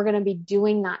 And then we're going to be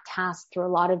doing that task through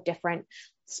a lot of different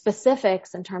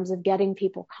specifics in terms of getting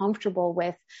people comfortable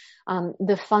with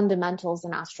the fundamentals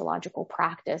in astrological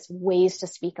practice, ways to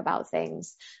speak about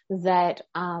things that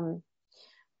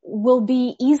will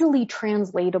be easily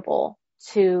translatable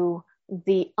to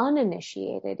the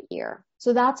uninitiated ear.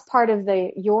 So that's part of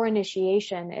your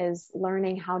initiation, is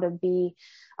learning how to be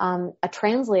a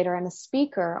translator and a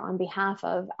speaker on behalf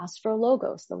of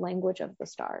Astrologos, the language of the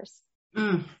stars.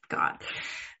 God.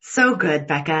 So good,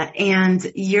 Becca.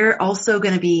 And you're also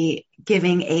going to be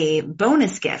giving a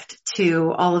bonus gift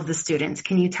to all of the students.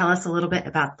 Can you tell us a little bit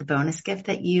about the bonus gift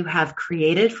that you have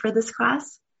created for this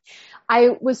class? I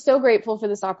was so grateful for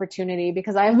this opportunity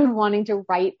because I've been wanting to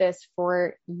write this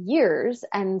for years.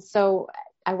 And so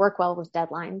I work well with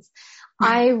deadlines.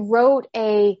 I wrote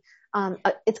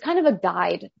it's kind of a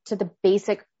guide to the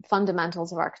basic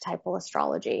fundamentals of archetypal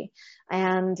astrology.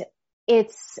 And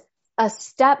it's a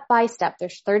step-by-step,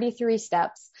 there's 33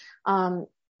 steps,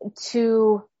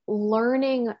 to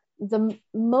learning the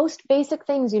most basic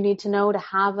things you need to know to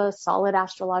have a solid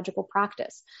astrological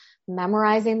practice.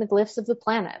 Memorizing the glyphs of the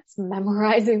planets,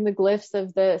 memorizing the glyphs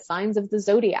of the signs of the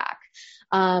zodiac,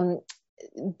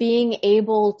 being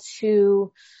able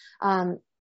to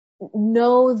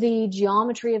know the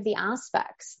geometry of the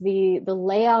aspects, the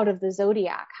layout of the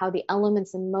zodiac, how the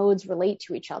elements and modes relate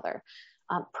to each other,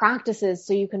 practices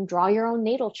so you can draw your own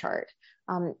natal chart,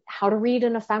 how to read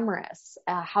an ephemeris,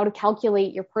 how to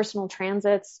calculate your personal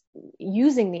transits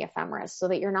using the ephemeris so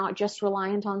that you're not just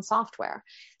reliant on software.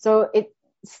 So it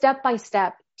step by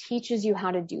step teaches you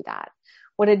how to do that.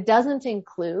 What it doesn't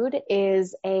include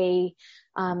is a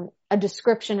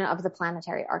description of the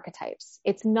planetary archetypes.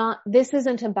 This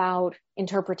isn't about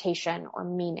interpretation or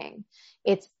meaning.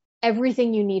 It's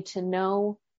everything you need to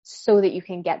know so that you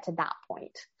can get to that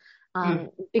point.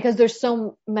 Because there's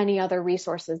so many other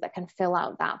resources that can fill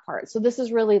out that part. So this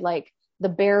is really like the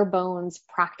bare bones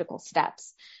practical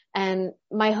steps. And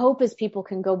my hope is people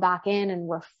can go back in and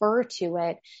refer to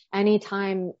it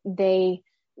anytime they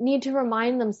need to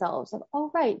remind themselves of, oh,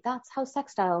 right, that's how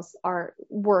sextiles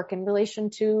work in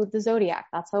relation to the zodiac.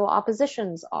 That's how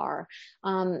oppositions are,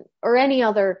 or any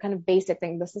other kind of basic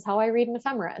thing. This is how I read an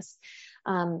ephemeris.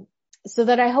 So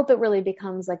that I hope it really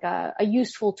becomes like a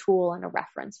useful tool and a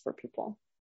reference for people.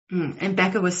 And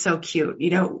Becca was so cute.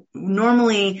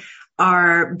 Normally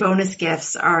our bonus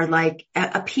gifts are like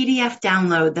a PDF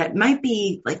download that might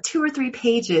be like 2 or 3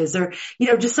 pages or,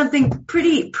 just something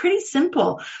pretty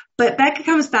simple. But Becca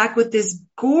comes back with this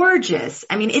gorgeous,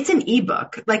 it's an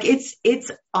ebook. Like it's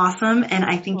awesome. And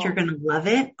I think you're going to love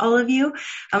it, all of you,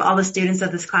 all the students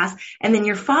of this class. And then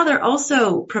your father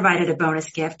also provided a bonus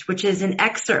gift, which is an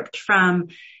excerpt from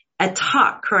a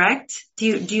talk, correct?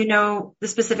 Do you know the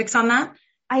specifics on that?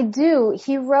 I do.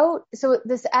 He wrote, so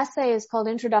this essay is called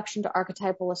Introduction to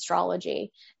Archetypal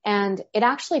Astrology, and it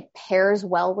actually pairs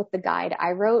well with the guide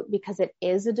I wrote because it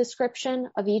is a description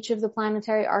of each of the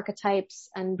planetary archetypes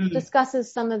and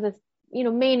discusses some of the,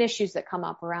 main issues that come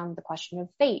up around the question of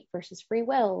fate versus free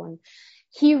will. And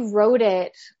he wrote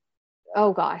it,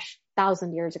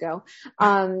 1,000 years ago,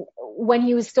 when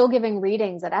he was still giving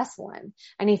readings at Esalen,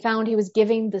 and he found he was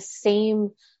giving the same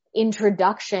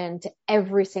introduction to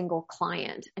every single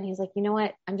client. And he's like, you know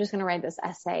what? I'm just going to write this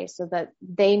essay so that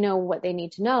they know what they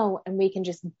need to know and we can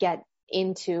just get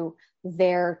into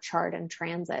their chart and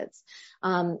transits.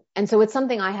 And so it's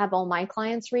something I have all my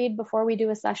clients read before we do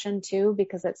a session too,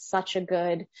 because it's such a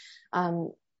good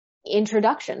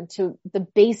introduction to the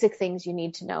basic things you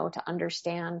need to know to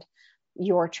understand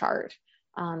your chart.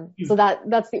 So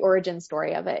that's the origin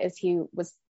story of it, is he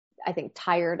was, I think,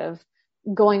 tired of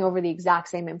going over the exact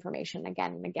same information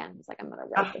again and again. He's like, I'm going to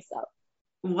write this up.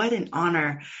 What an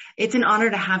honor. It's an honor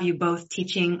to have you both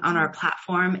teaching on our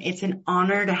platform. It's an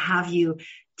honor to have you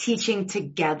teaching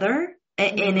together.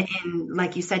 And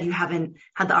like you said, you haven't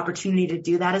had the opportunity to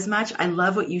do that as much. I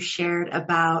love what you shared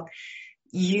about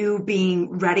you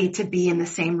being ready to be in the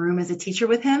same room as a teacher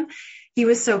with him. He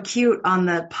was so cute on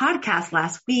the podcast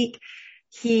last week.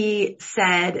 He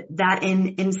said that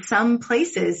in some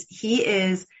places he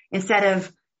is, instead of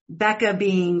Becca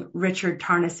being Richard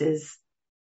Tarnas's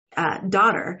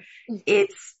daughter,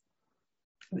 it's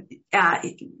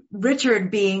Richard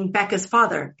being Becca's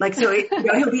father. Like, so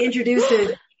he'll be introduced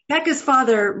as Becca's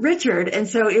father, Richard. And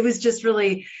so it was just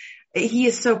really, he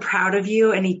is so proud of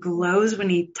you and he glows when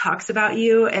he talks about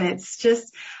you. And it's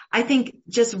just, I think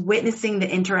just witnessing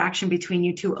the interaction between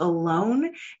you two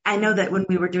alone. I know that when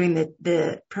we were doing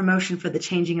the promotion for the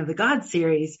Changing of the Gods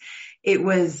series, it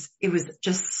was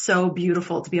just so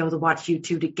beautiful to be able to watch you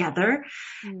two together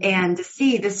and to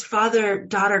see this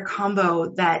father-daughter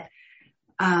combo that,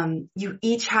 you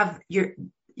each have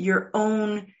your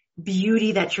own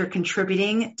beauty that you're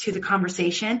contributing to the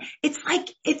conversation. It's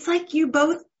like you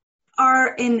both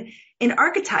are in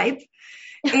archetype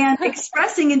and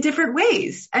expressing in different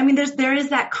ways. There is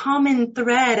that common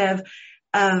thread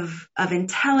of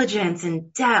intelligence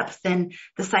and depth and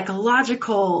the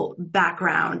psychological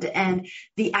background and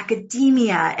the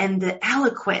academia and the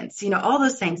eloquence, all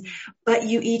those things, but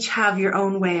you each have your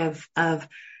own way of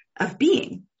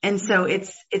being. And so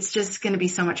it's just going to be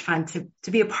so much fun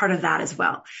to be a part of that as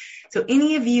well. So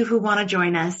any of you who want to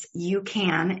join us, you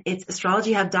can. It's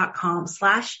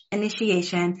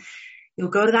astrologyhub.com/initiation. You'll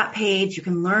go to that page. You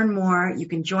can learn more. You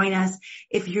can join us.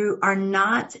 If you are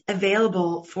not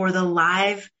available for the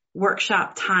live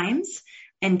workshop times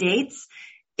and dates,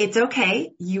 it's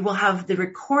okay. You will have the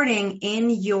recording in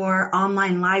your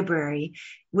online library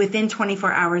within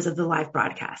 24 hours of the live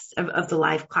broadcast of the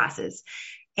live classes.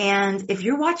 And if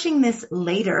you're watching this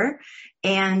later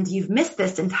and you've missed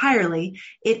this entirely,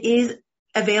 it is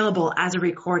available as a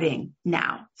recording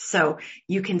now. So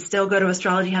you can still go to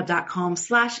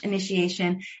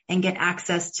astrologyhub.com/initiation and get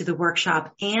access to the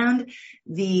workshop and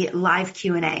the live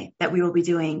Q&A that we will be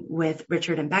doing with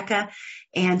Richard and Becca.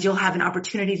 And you'll have an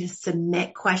opportunity to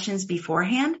submit questions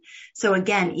beforehand. So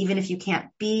again, even if you can't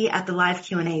be at the live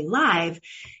Q&A live,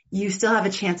 you still have a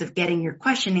chance of getting your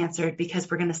question answered because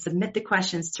we're going to submit the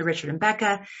questions to Richard and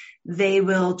Becca. They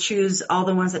will choose all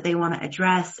the ones that they want to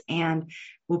address, and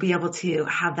we'll be able to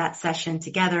have that session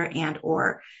together and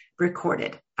or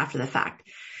recorded after the fact.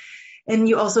 And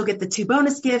you also get the 2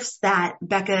 bonus gifts that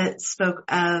Becca spoke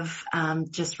of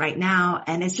just right now.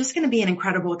 And it's just going to be an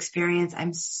incredible experience.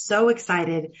 I'm so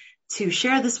excited to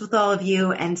share this with all of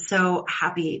you, and so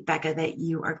happy, Becca, that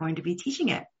you are going to be teaching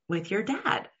it with your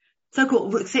dad. So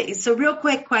cool. So real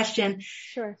quick question.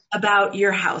 Sure. About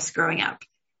your house growing up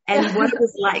and what it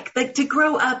was like to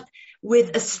grow up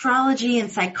with astrology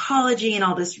and psychology and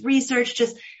all this research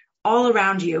just all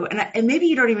around you. And maybe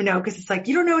you don't even know because it's like,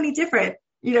 you don't know any different,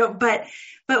 but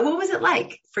what was it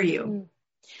like for you?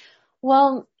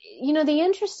 Well, the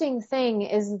interesting thing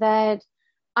is that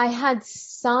I had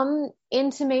some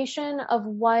intimation of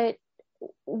what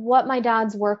my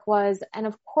dad's work was. And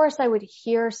of course I would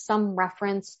hear some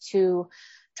reference to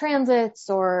transits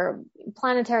or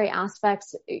planetary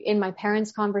aspects in my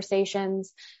parents'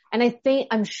 conversations. And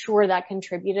I'm sure that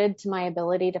contributed to my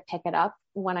ability to pick it up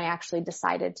when I actually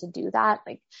decided to do that.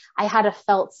 Like I had a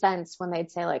felt sense when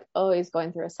they'd say like, oh, he's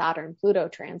going through a Saturn-Pluto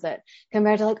transit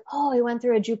compared to like, oh, he went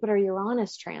through a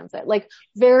Jupiter-Uranus transit, like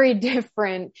very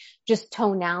different just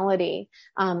tonality,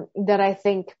 that I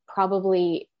think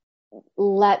probably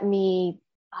let me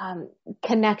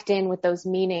connect in with those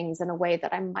meanings in a way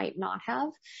that I might not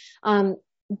have.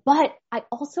 But I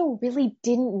also really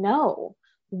didn't know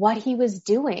what he was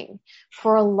doing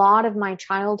for a lot of my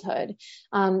childhood.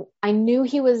 I knew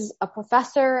he was a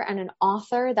professor and an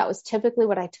author. That was typically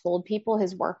what I told people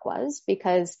his work was,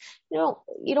 because,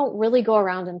 you don't really go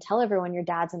around and tell everyone your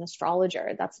dad's an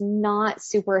astrologer. That's not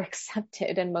super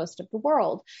accepted in most of the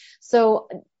world. So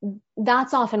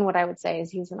that's often what I would say is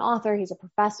he's an author, he's a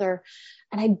professor,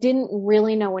 and I didn't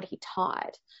really know what he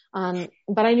taught.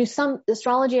 But I knew some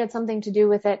astrology had something to do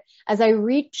with it. As I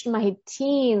reached my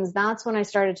teens, that's when I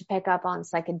started to pick up on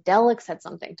psychedelics had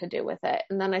something to do with it.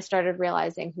 And then I started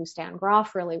realizing who Stan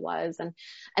Grof really was. And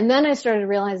then I started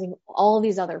realizing all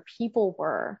these other people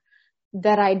were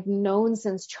that I'd known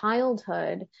since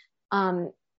childhood,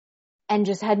 and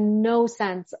just had no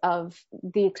sense of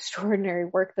the extraordinary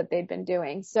work that they'd been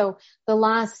doing. So the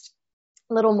last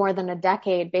little more than a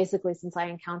decade, basically since I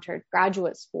encountered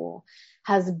graduate school,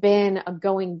 has been a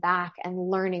going back and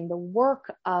learning the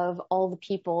work of all the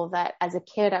people that as a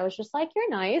kid, I was just like, you're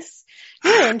nice,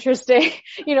 you're interesting,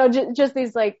 just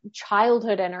these like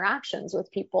childhood interactions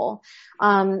with people.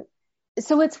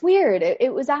 So it's weird.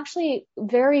 It was actually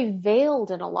very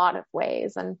veiled in a lot of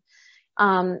ways. And,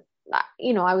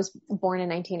 I was born in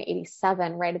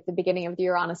 1987, right at the beginning of the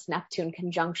Uranus-Neptune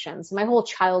conjunction. So my whole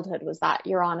childhood was that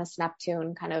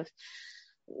Uranus-Neptune kind of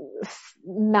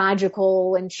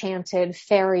magical, enchanted,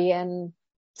 Fairy-ian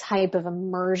type of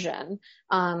immersion.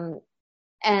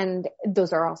 And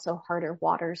those are also harder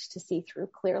waters to see through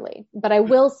clearly. But I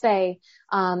will say,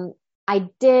 I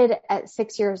did at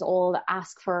 6 years old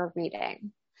ask for a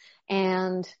reading.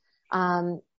 And,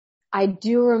 I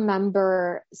do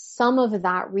remember some of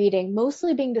that reading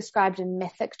mostly being described in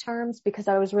mythic terms because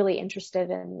I was really interested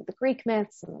in the Greek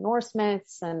myths and the Norse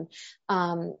myths, and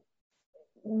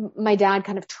my dad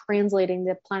kind of translating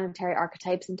the planetary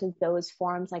archetypes into those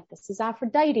forms, like this is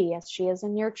Aphrodite as she is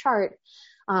in your chart.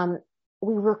 We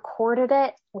recorded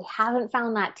it. We haven't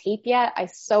found that tape yet. I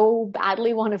so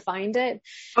badly want to find it.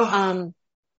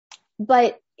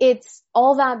 But it's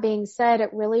all that being said,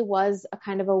 it really was a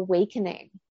kind of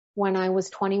awakening when I was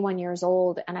 21 years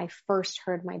old and I first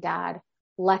heard my dad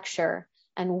lecture,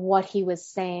 and what he was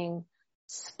saying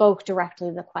spoke directly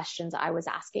to the questions I was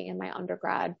asking in my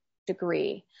undergrad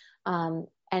degree. And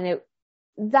it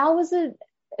was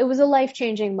a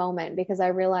life-changing moment because I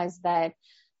realized that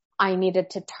I needed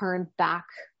to turn back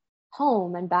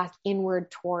home and back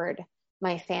inward toward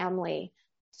my family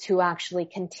to actually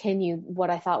continue what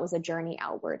I thought was a journey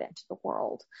outward into the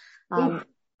world. And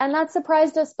that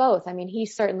surprised us both. I mean, he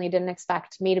certainly didn't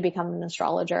expect me to become an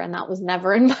astrologer, and that was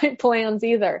never in my plans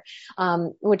either,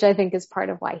 which I think is part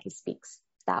of why he speaks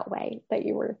that way that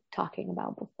you were talking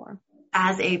about before.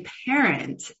 As a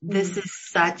parent, this is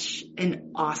such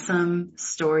an awesome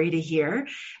story to hear.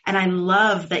 And I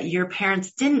love that your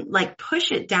parents didn't like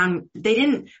push it down. They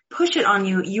didn't push it on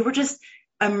you. You were just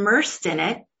immersed in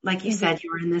it. Like you said,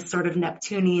 you were in this sort of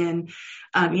Neptunian,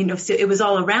 so it was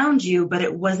all around you, but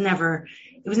it was never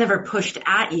pushed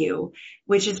at you,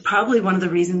 which is probably one of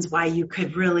the reasons why you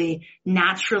could really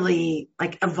naturally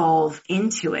like evolve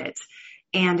into it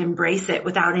and embrace it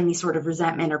without any sort of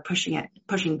resentment or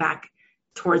pushing back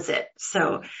towards it.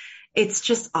 So it's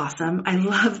just awesome. I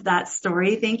love that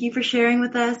story. Thank you for sharing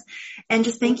with us. And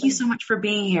just thank you so much for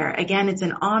being here. Again, it's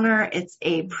an honor. It's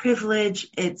a privilege.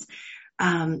 It's,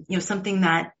 something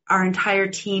that our entire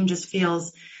team just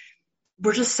feels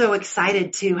we're just so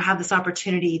excited to have this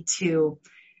opportunity to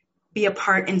be a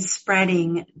part in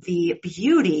spreading the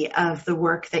beauty of the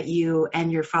work that you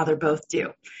and your father both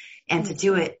do. And to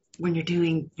do it when you're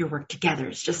doing your work together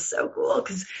is just so cool,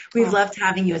 because we've loved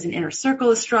having you as an inner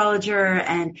circle astrologer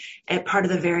and part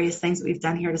of the various things that we've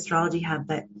done here at Astrology Hub.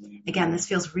 But again, this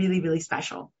feels really, really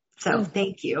special. So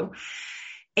thank you.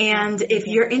 And if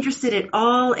you're interested at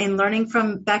all in learning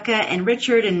from Becca and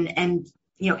Richard and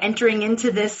entering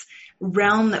into this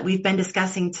realm that we've been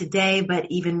discussing today, but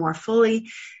even more fully,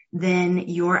 then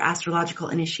your astrological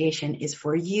initiation is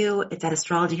for you. It's at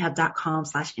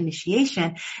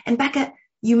astrologyhub.com/initiation. And Becca,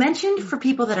 you mentioned for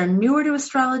people that are newer to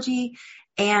astrology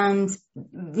and,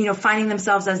 finding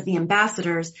themselves as the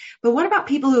ambassadors, but what about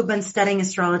people who have been studying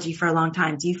astrology for a long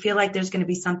time? Do you feel like there's going to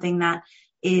be something that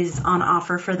is on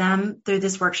offer for them through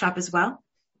this workshop as well?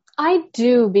 I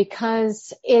do,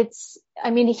 because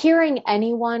hearing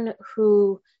anyone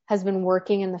who has been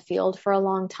working in the field for a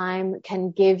long time can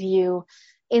give you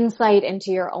insight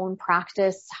into your own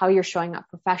practice, how you're showing up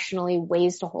professionally,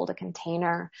 ways to hold a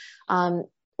container.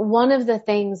 One of the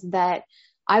things that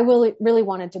I really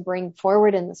wanted to bring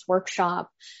forward in this workshop,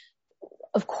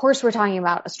 of course, we're talking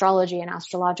about astrology and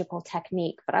astrological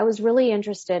technique, but I was really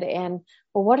interested in,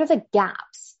 well, what are the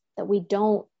gaps that we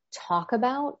don't talk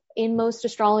about in most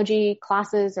astrology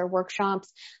classes or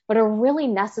workshops, but are really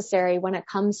necessary when it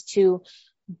comes to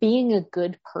being a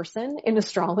good person in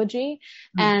astrology.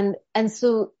 And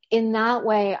so in that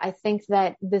way, I think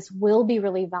that this will be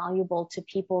really valuable to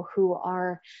people who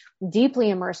are deeply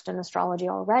immersed in astrology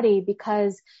already,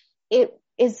 because it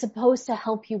is supposed to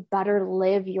help you better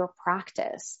live your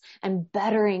practice and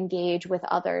better engage with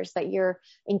others that you're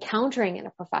encountering in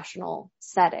a professional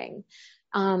setting.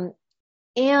 And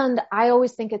I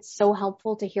always think it's so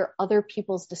helpful to hear other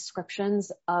people's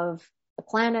descriptions of the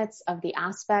planets, of the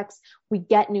aspects. We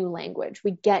get new language.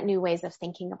 We get new ways of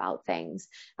thinking about things.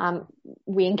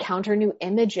 We encounter new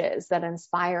images that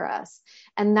inspire us.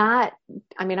 And that,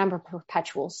 I'm a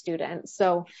perpetual student.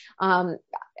 So, I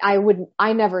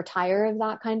never tire of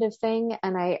that kind of thing.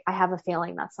 And I have a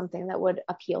feeling that's something that would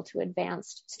appeal to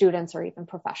advanced students or even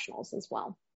professionals as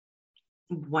well.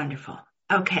 Wonderful.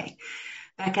 Okay.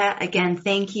 Becca, again,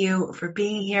 thank you for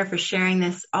being here, for sharing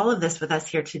all of this with us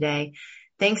here today.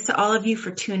 Thanks to all of you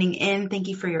for tuning in. Thank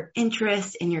you for your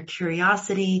interest and your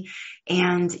curiosity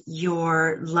and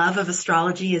your love of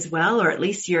astrology as well, or at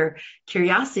least your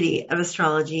curiosity of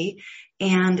astrology.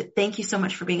 And thank you so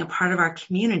much for being a part of our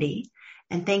community.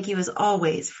 And thank you as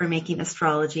always for making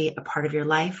astrology a part of your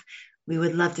life. We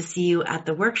would love to see you at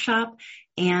the workshop,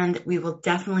 and we will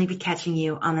definitely be catching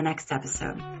you on the next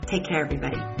episode. Take care,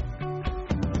 everybody.